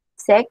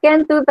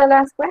 Second to the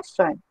last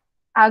question.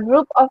 A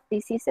group of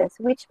diseases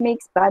which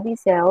makes body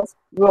cells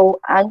grow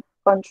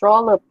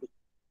uncontrollably.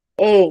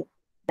 A.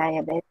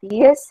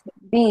 Diabetes.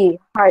 B.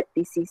 Heart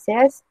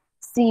diseases.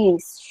 C.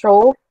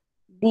 Stroke.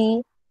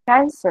 D.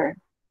 Cancer.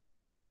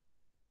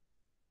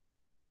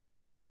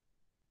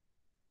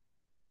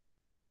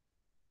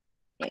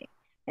 Okay.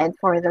 And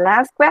for the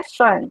last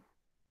question,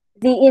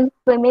 the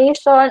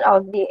inflammation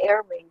of the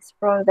airways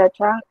from the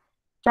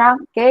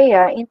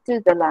trachea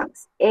into the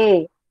lungs.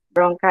 A.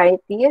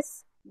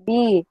 Bronchitis.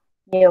 B.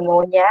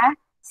 Pneumonia.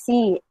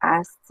 C.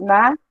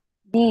 Asthma.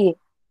 D.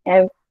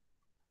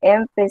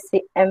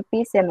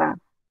 emphysema.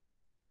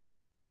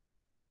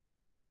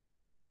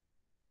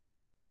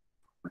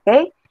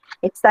 Okay,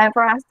 it's time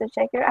for us to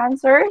check your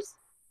answers.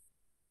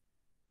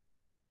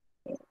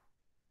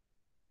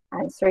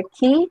 Answer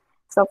key.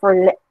 So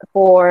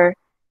for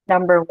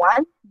number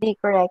 1, the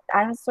correct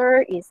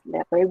answer is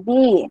letter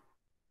B.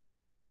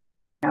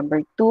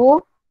 Number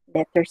 2,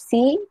 letter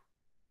C.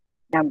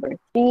 Number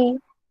 3,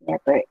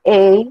 letter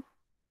A.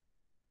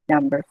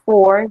 Number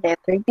 4,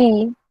 letter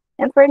D.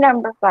 And for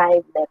number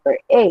 5, letter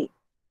A.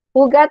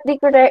 Who got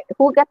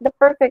the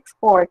perfect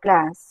score,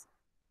 class?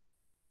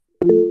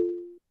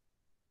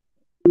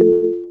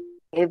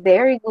 Okay,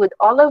 very good.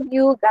 All of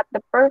you got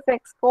the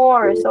perfect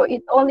score. So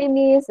it only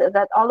means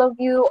that all of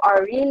you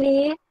are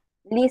really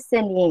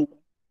listening.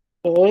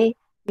 Okay?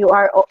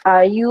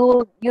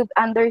 You've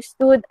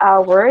understood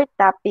our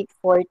topic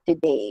for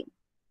today.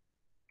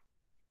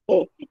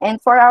 Okay.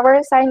 And for our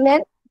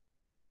assignment,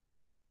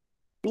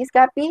 please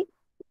copy.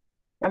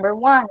 Number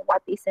 1,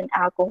 what is an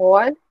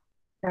alcohol?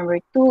 Number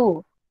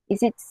 2,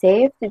 is it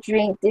safe to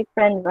drink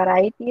different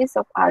varieties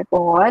of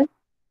alcohol?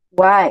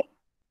 Why?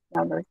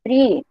 Number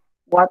 3,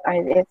 what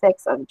are the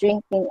effects of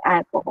drinking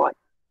alcohol?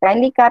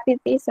 Kindly copy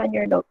this on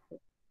your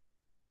notebook.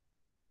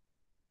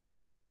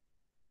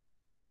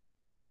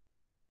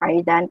 Are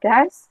you done,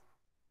 class?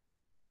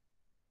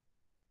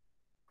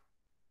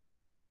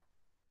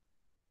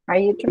 Are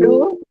you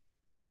through?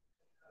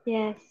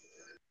 Yes.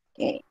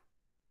 Okay.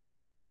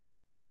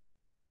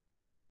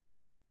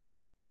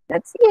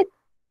 That's it.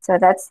 So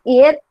that's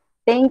it.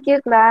 Thank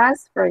you,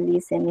 class, for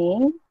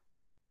listening.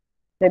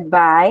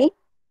 Goodbye.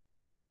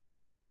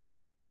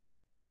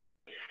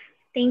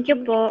 Thank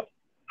you po.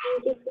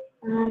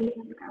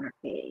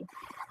 Okay.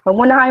 Huwag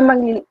muna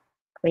kayo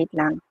wait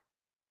lang.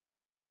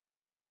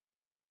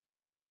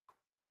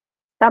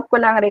 Stop ko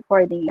lang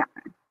recording lang.